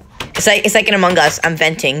 It's like in Among Us. I'm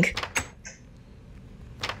venting.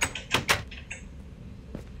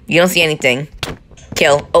 You don't see anything.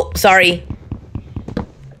 Kill. Oh, sorry.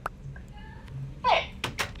 Hey.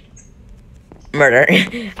 Murder.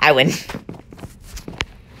 I win.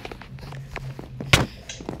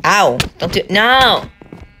 Ow. Don't do... No.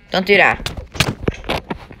 Don't do that.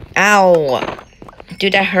 Ow.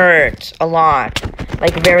 Dude, that hurts a lot.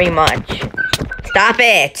 Like, very much. Stop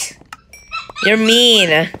it. You're mean.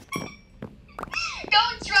 Don't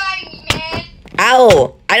try me, man.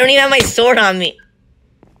 Ow. I don't even have my sword on me.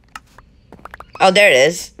 Oh, there it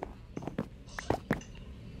is.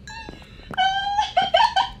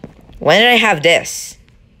 When did I have this?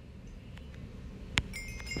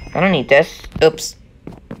 I don't need this. Oops.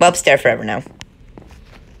 I'm upstairs forever now.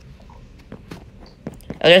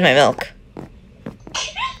 Oh, there's my milk.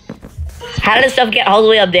 How did this stuff get all the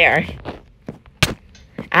way up there?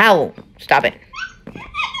 Ow. Stop it.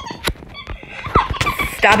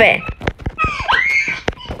 Stop it.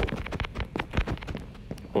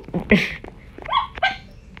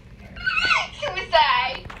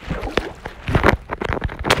 Suicide.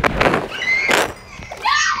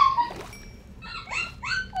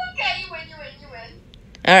 Okay, you win.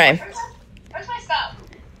 Alright. Where's my stuff?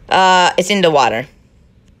 It's in the water.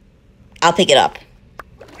 I'll pick it up.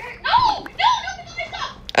 No, pick up my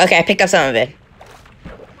stuff. Okay, I picked up some of it.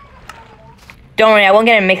 Don't worry, I won't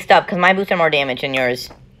get it mixed up because my boots are more damage than yours.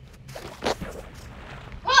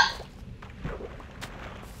 What?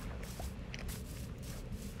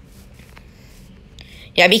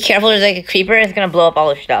 Yeah, be careful. There's like a creeper. It's gonna blow up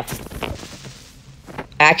all your stuff.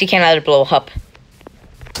 I actually can't let it blow up.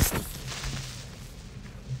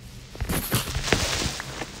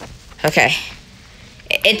 Okay.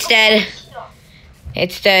 It's dead.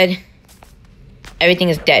 It's dead. Everything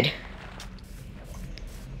is dead.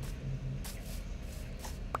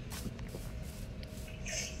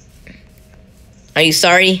 Are you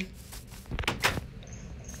sorry?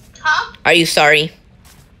 Huh? Are you sorry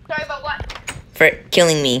Sorry about what? for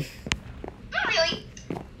killing me? Not really.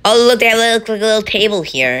 Oh, look, they have like a little table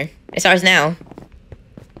here. It's ours now.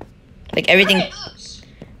 Like everything. Where are my boots?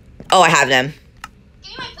 Oh, I have them.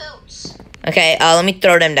 Give me my boots. Okay, let me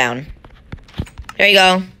throw them down. There you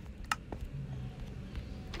go.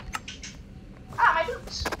 Ah, my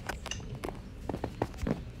boots.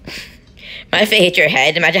 Imagine if it hit your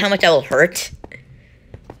head. Imagine how much that will hurt.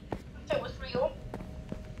 If it was real.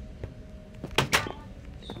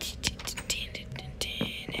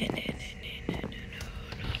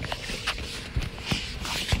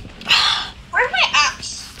 Where's my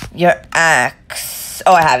axe? Your axe.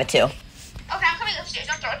 Oh, I have it too. Okay, I'm coming upstairs.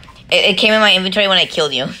 Don't throw it. It came in my inventory when I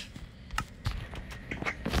killed you.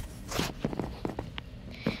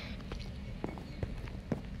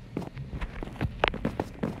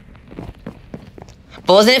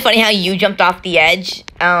 But wasn't it funny how you jumped off the edge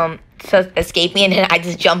to escape me, and then I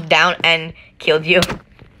just jumped down and killed you?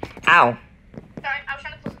 Ow. Sorry, I was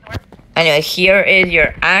trying to close the door. Anyway, here is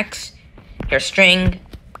your axe, your string,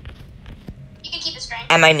 You can keep the string.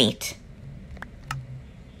 and my meat.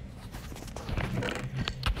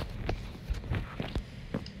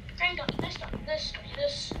 String, don't do this, don't do this, don't do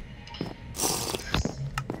this.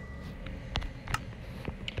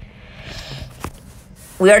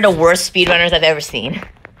 We are the worst speedrunners I've ever seen.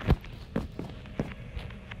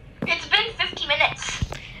 It's been 50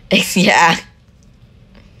 minutes. Yeah.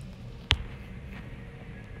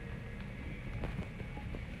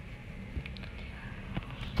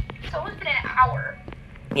 So it's been an hour.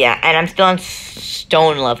 Yeah, and I'm still on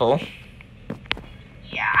stone level.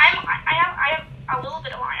 Yeah, I have a little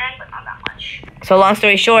bit of iron, but not that much. So long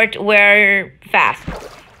story short, we're fast.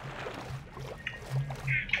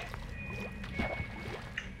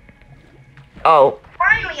 Oh,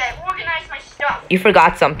 Finally, I organized my stuff. you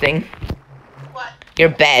forgot something. What? Your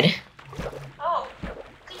bed. Oh, can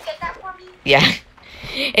you get that for me? Yeah.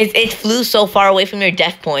 It flew so far away from your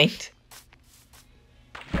death point.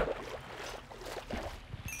 Well,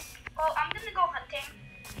 I'm gonna go hunting.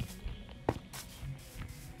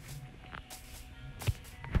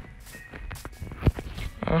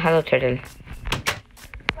 Oh, hello, turtle.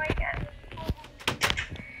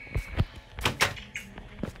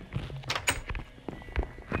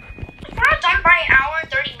 If we're not done by an hour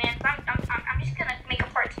and 30 minutes, I'm just gonna make a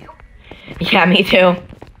part 2. Yeah, me too.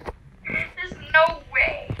 There's no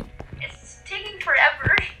way. It's taking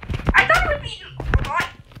forever. I thought it would be a lot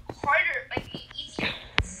harder, like easier.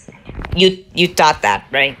 You thought that,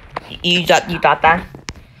 right? You thought that?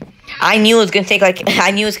 I knew it was gonna take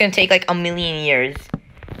like a million years.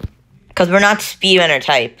 Cause we're not speedrunner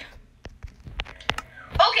type.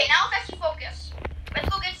 Okay, now let's actually focus. Let's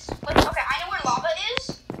go get. Okay, I know where lava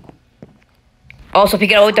is. Also,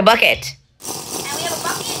 pick it up with the bucket. And we have a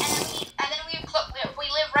bucket, and then we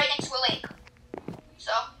live right next to a lake.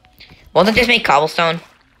 So. Won't it just make cobblestone?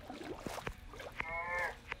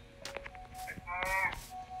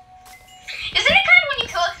 Isn't it kind of when you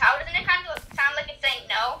kill a cow? Doesn't it kind of sound like it's saying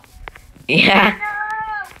no? Yeah. No.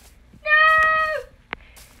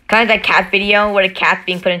 Kind of like cat video where the cat's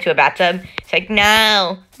being put into a bathtub. It's like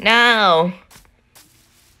no. Okay,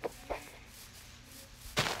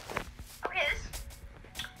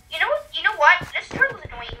 you know what? This turtle's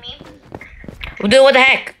annoying me. Dude, what the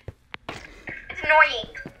heck? It's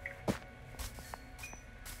annoying.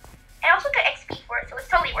 And I also got XP for it, so it's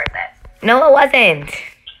totally worth it. No, it wasn't.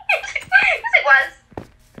 Yes, it was.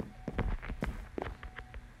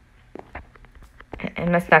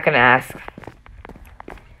 I'm just not gonna ask.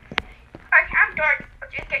 I'm dark,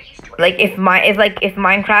 but just get used to it. Like if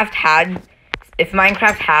Minecraft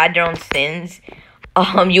had their own skins,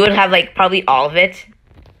 you would have like probably all of it.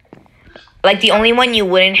 Like the only one you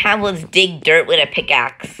wouldn't have was dig dirt with a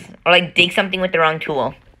pickaxe, or like dig something with the wrong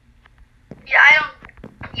tool. Yeah,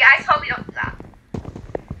 I totally don't do that.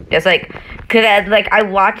 Just like, cause I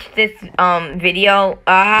watched this video.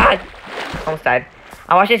 Almost died.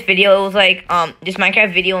 I watched this video. It was like this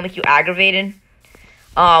Minecraft video will make you aggravated.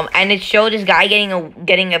 And it showed this guy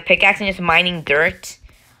getting a pickaxe and just mining dirt.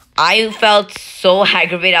 I felt so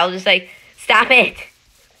aggravated. I was just like, stop it.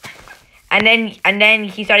 And then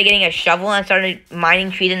he started getting a shovel and started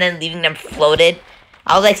mining trees and then leaving them floated.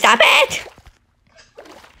 I was like, stop it.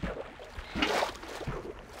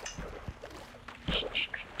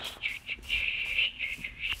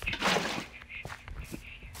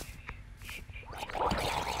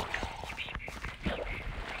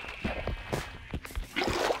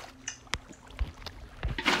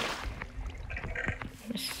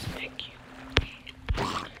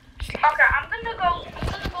 Okay, I'm gonna go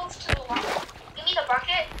to the water. Give me the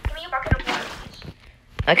bucket. Give me a bucket of water, please.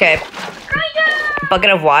 Okay. Grinder! Bucket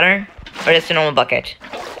of water? Or just a normal bucket?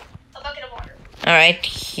 A bucket of water. Alright,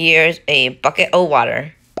 here's a bucket of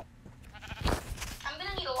water. I'm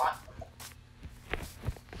gonna need a lot.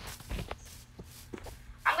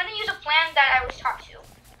 I'm gonna use a plan that I was taught to.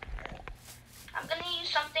 I'm gonna use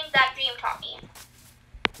something that Dream taught me.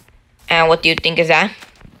 And what do you think is that?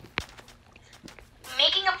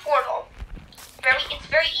 Making a portal. It's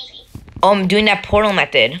very easy. I'm doing that portal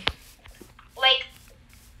method. Like,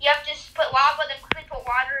 you have to just put lava, then quickly put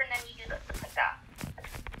water, and then you do this like that.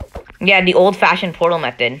 Yeah, the old-fashioned portal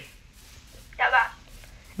method. Yeah, that.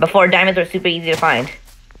 Before diamonds were super easy to find.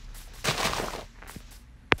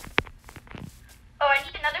 Oh, I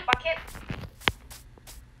need another bucket.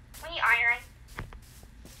 We need iron.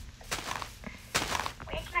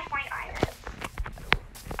 Where can I find iron?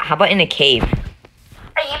 How about in a cave?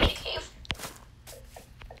 I am in a cave.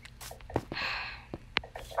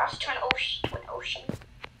 It's about to turn to an ocean.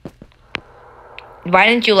 Why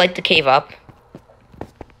didn't you light the cave up?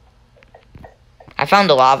 I found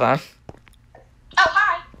the lava. Oh,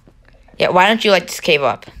 hi. Yeah, why don't you light this cave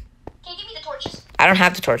up? Can you give me the torches? I don't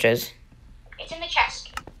have the torches. It's in the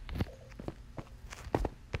chest.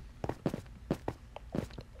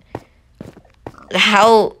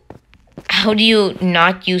 How do you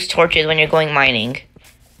not use torches when you're going mining?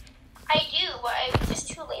 I do, but I'm just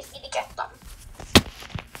too lazy to get them.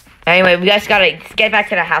 Anyway, we guys gotta get back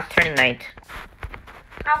to the house turning night.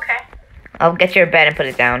 Okay. I'll get your bed and put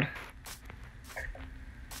it down.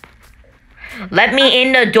 Let me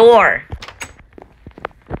in the door.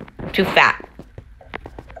 Too fat.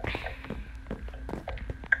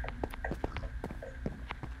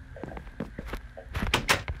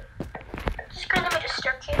 Just gonna make a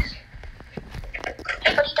staircase.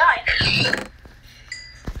 Hey, but he died.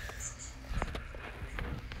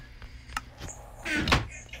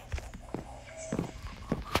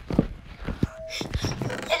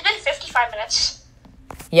 It's been 55 minutes.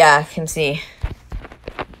 Yeah, I can see.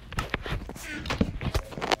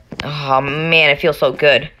 Oh man, it feels so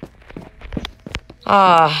good.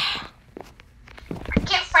 Ah. I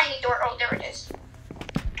can't find the door. Oh, there it is.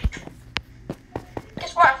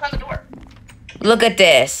 Guess what? I found the door. Look at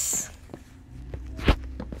this.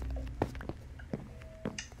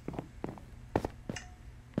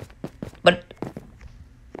 But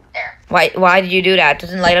There. why did you do that? It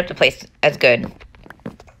doesn't light up the place as good.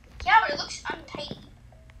 Yeah, but it looks untidy.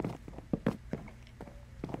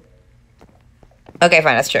 Okay,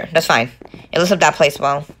 fine, that's true. That's fine. It looks up that place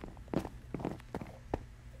well.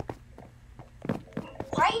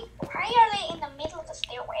 Why are they in the middle of the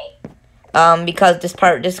stairway? Because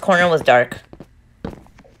this corner was dark.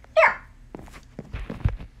 There.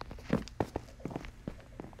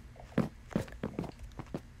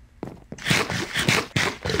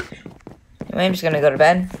 Anyway, I'm just gonna go to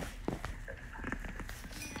bed.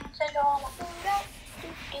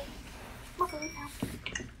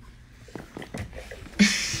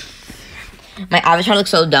 My avatar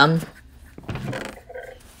looks so dumb.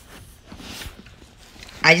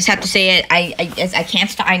 I just have to say it. I can't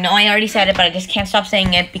stop. I know I already said it, but I just can't stop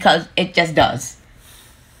saying it because it just does.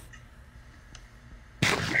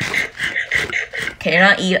 Can you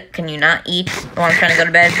not eat? Can you not eat while I'm trying to go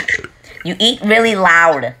to bed? You eat really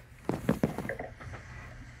loud.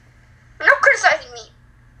 No criticizing me.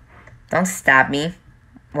 Don't stab me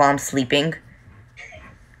while I'm sleeping.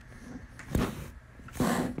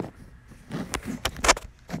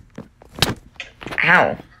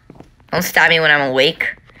 Ow. Don't stab me when I'm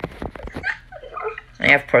awake. I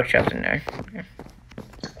have pork chops in there.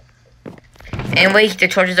 Anyway, the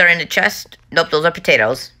torches are in the chest. Nope, those are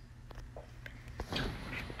potatoes. Okay,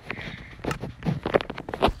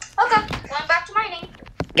 going back to mining.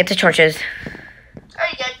 Get the torches.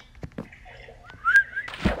 Already did.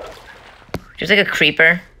 There's like a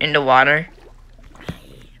creeper in the water.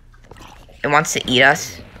 It wants to eat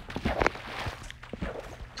us.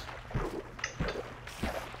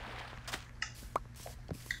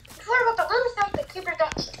 What about the little things that creepers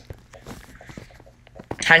don't eat?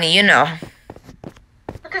 How do you know?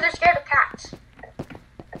 Because they're scared of cats.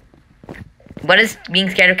 What does being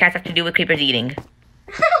scared of cats have to do with creepers eating? I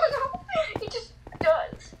don't know. It just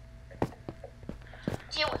does.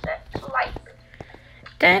 Deal with it. It's life.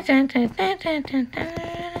 Dun, dun, dun, dun, dun, dun, dun.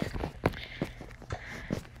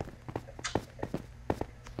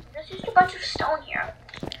 There's just a bunch of stone here.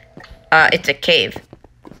 It's a cave.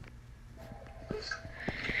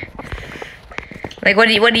 Like, what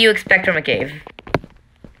do you expect from a cave?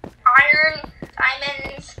 Iron,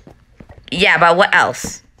 diamonds, Yeah, but what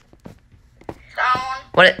else? stone.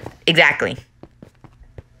 What exactly?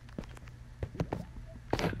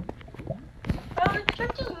 I was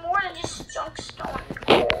expecting more than just junk stone and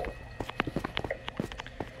coal.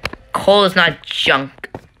 Coal is not junk.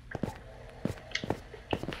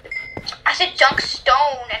 I said junk stone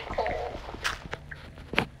and coal.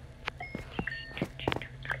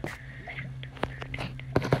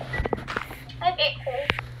 I have 8 coal.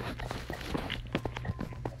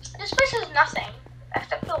 This place has nothing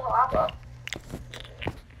except the lava.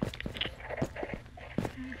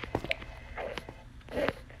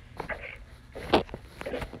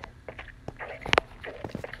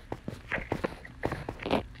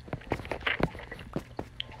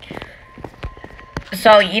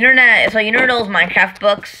 So you know those Minecraft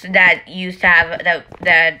books that used to have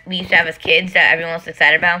that we used to have as kids that everyone was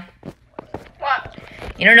excited about? What?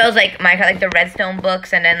 You know those like Minecraft, like the redstone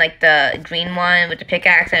books, and then like the green one with the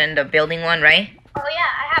pickaxe and the building one, right? Oh yeah,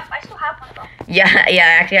 I still have one of them. Yeah.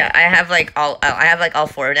 Actually, I have like all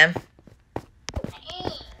 4 of them. Hey.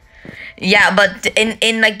 Yeah, but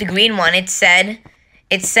in like the green one, it said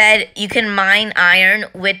you can mine iron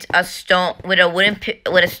with a stone with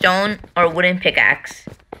a stone or wooden pickaxe.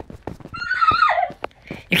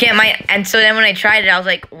 You can't mine, and so then when I tried it, I was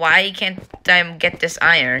like, why can't I get this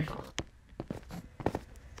iron?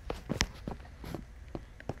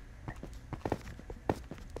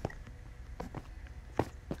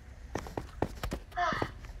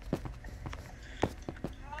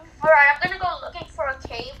 Alright, I'm gonna go looking for a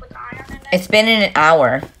cave with iron in it. It's been in an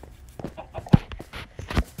hour.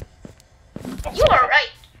 You are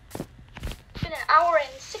right. It's been an hour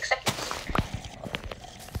and 6 seconds.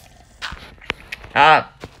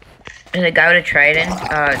 There's a guy with a trident.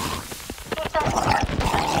 What's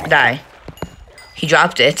that? Die. He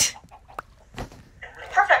dropped it.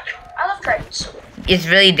 Perfect. I love tridents. It's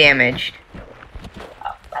really damaged.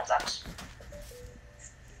 Oh, that sucks.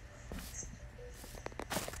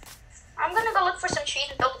 I'm gonna go look for some trees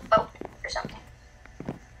and build a boat or something.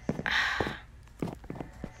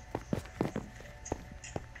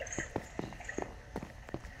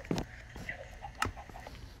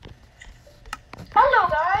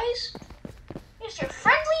 Your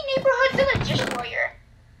friendly neighborhood village destroyer.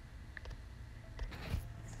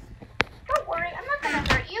 Don't worry, I'm not gonna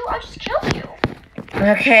hurt you. I'll just kill you.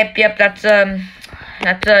 Okay, yep, that's a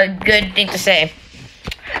good thing to say.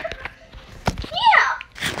 Yeah.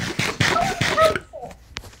 Oh, it's helpful.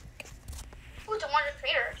 Ooh, it's a wonder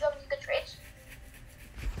trader. Do you have any good trades?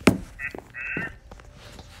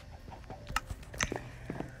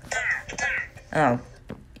 Oh.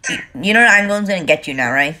 You know Iron Golem's gonna get you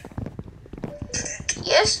now, right?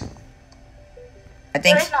 Yes. I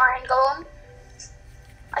think. There is no Iron Golem.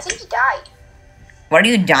 I think he died. What are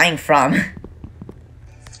you dying from?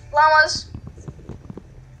 Llamas.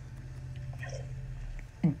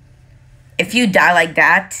 If you die like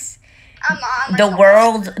that, I'm not.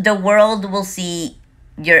 the world will see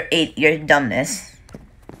your dumbness.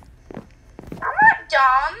 I'm not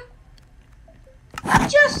dumb. I'm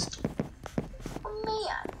just a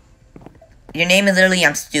man. Your name is literally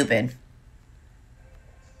I'm stupid.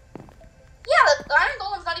 Yeah, the Iron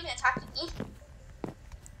Golem's not even attacking me.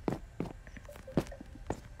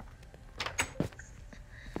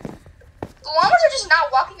 The llamas are just now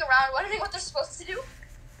walking around wondering what they're supposed to do.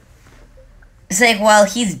 It's like, well,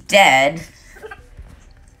 he's dead.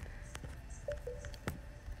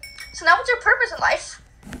 So now what's your purpose in life?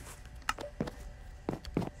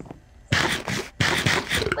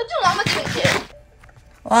 What do llamas even do?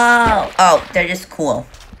 Wow. Oh, they're just cool.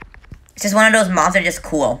 It's just one of those mobs that are just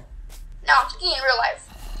cool. No, I'm talking in real life.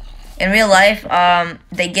 In real life,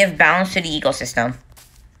 they give balance to the ecosystem.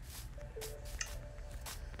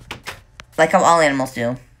 Like how all animals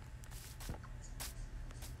do.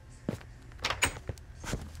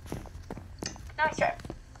 Nice try.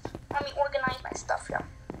 Let me organize my stuff here.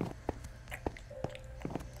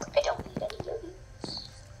 I don't need any of these.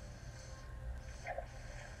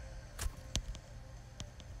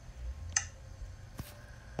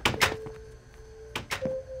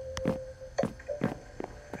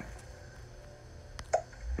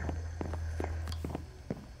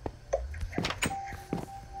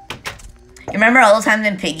 You remember all those times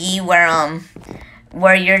in Piggy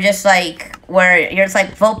where you're just like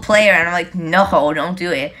vote player, and I'm like, no, don't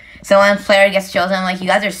do it. So when player gets chosen, I'm like, you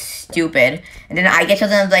guys are stupid, and then I get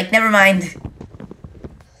chosen, I'm like, never mind. That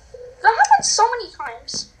happens so many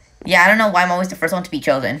times. Yeah, I don't know why I'm always the first one to be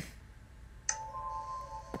chosen.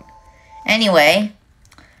 Anyway,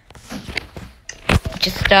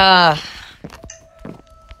 just Well,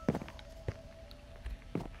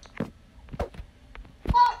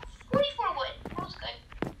 44 wood. That was good.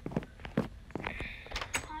 I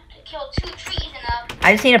have to kill 2 trees and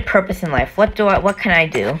I just need a purpose in life. What can I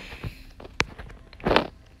do?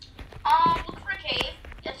 look for a cave,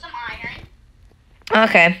 get some iron,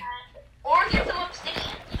 Okay. or get some obsidian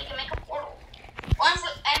so we can make a portal.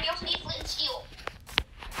 And we also need flint and steel.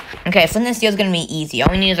 Okay, flint and steel is gonna be easy.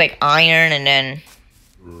 All we need is like iron and then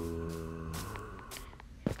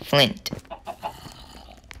flint.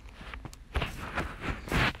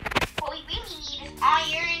 What we really need is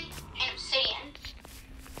iron and obsidian.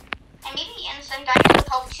 And maybe some diamond will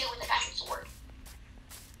help too with the diamond sword.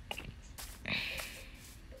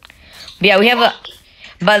 Yeah, we have a.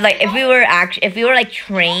 But like, if we were like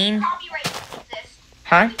trained, Copyright this.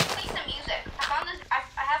 huh? We can play some music. I found this. I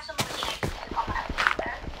have some really nice music on my iPad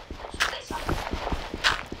there. Let's play some.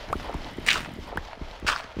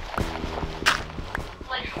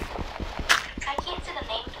 Like, I can't say the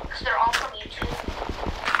name because they're all from YouTube.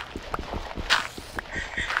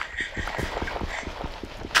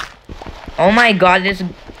 Oh my God, this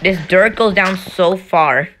dirt goes down so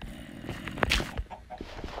far.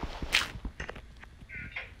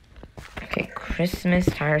 Okay, Christmas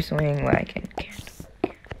tire swing like it.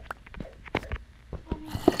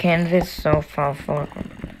 Canvas so far forward.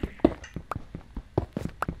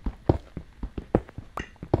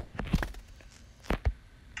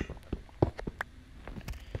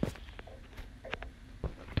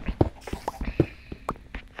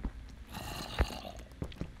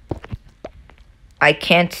 I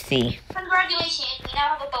can't see. Congratulations, we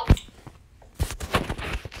now have a boat.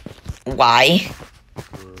 Why?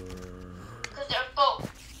 Because they're a boat.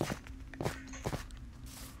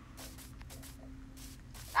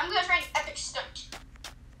 I'm gonna try an epic stunt.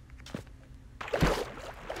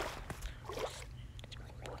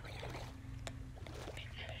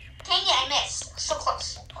 Dang it, I missed. So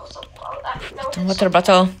close. I was so close. Water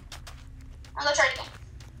bottle. I'm gonna try it again.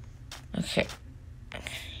 Okay. I'm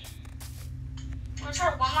gonna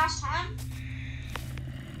try it one last time.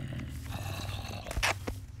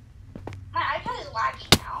 My iPad is lagging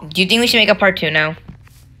now. Do you think we should make a part 2 now?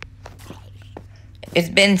 It's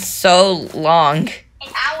been so long.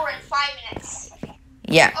 An hour and 5 minutes.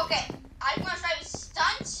 Yeah. Okay, I'm gonna try this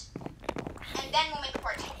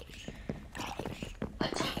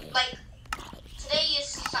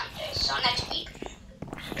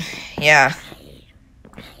Yeah.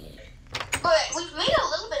 But we've made a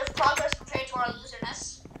little bit of progress compared to our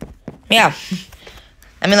loserness. Yeah.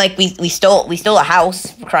 I mean, like, we stole a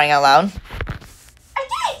house, for crying out loud. I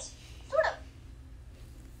did! Sort of.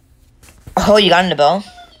 Oh, you got in the bill?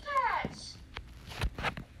 Pads.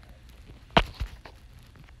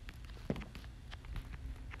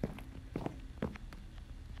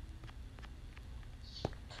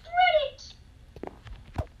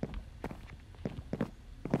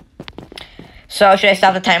 So, should I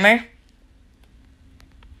stop the timer?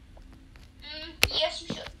 Yes, you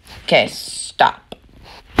should. Okay, stop.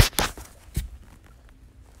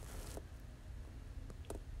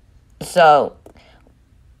 So,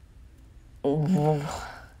 1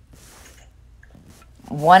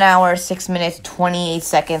 hour, 6 minutes, 28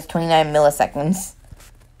 seconds, 29 milliseconds.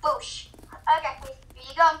 Boosh. Okay, here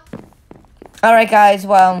you go. Alright, guys,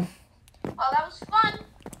 well, Well, that was fun.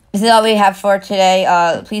 this is all we have for today.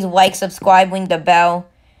 Please like, subscribe, ring the bell.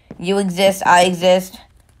 You exist, I exist.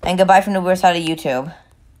 And goodbye from the worst side of YouTube.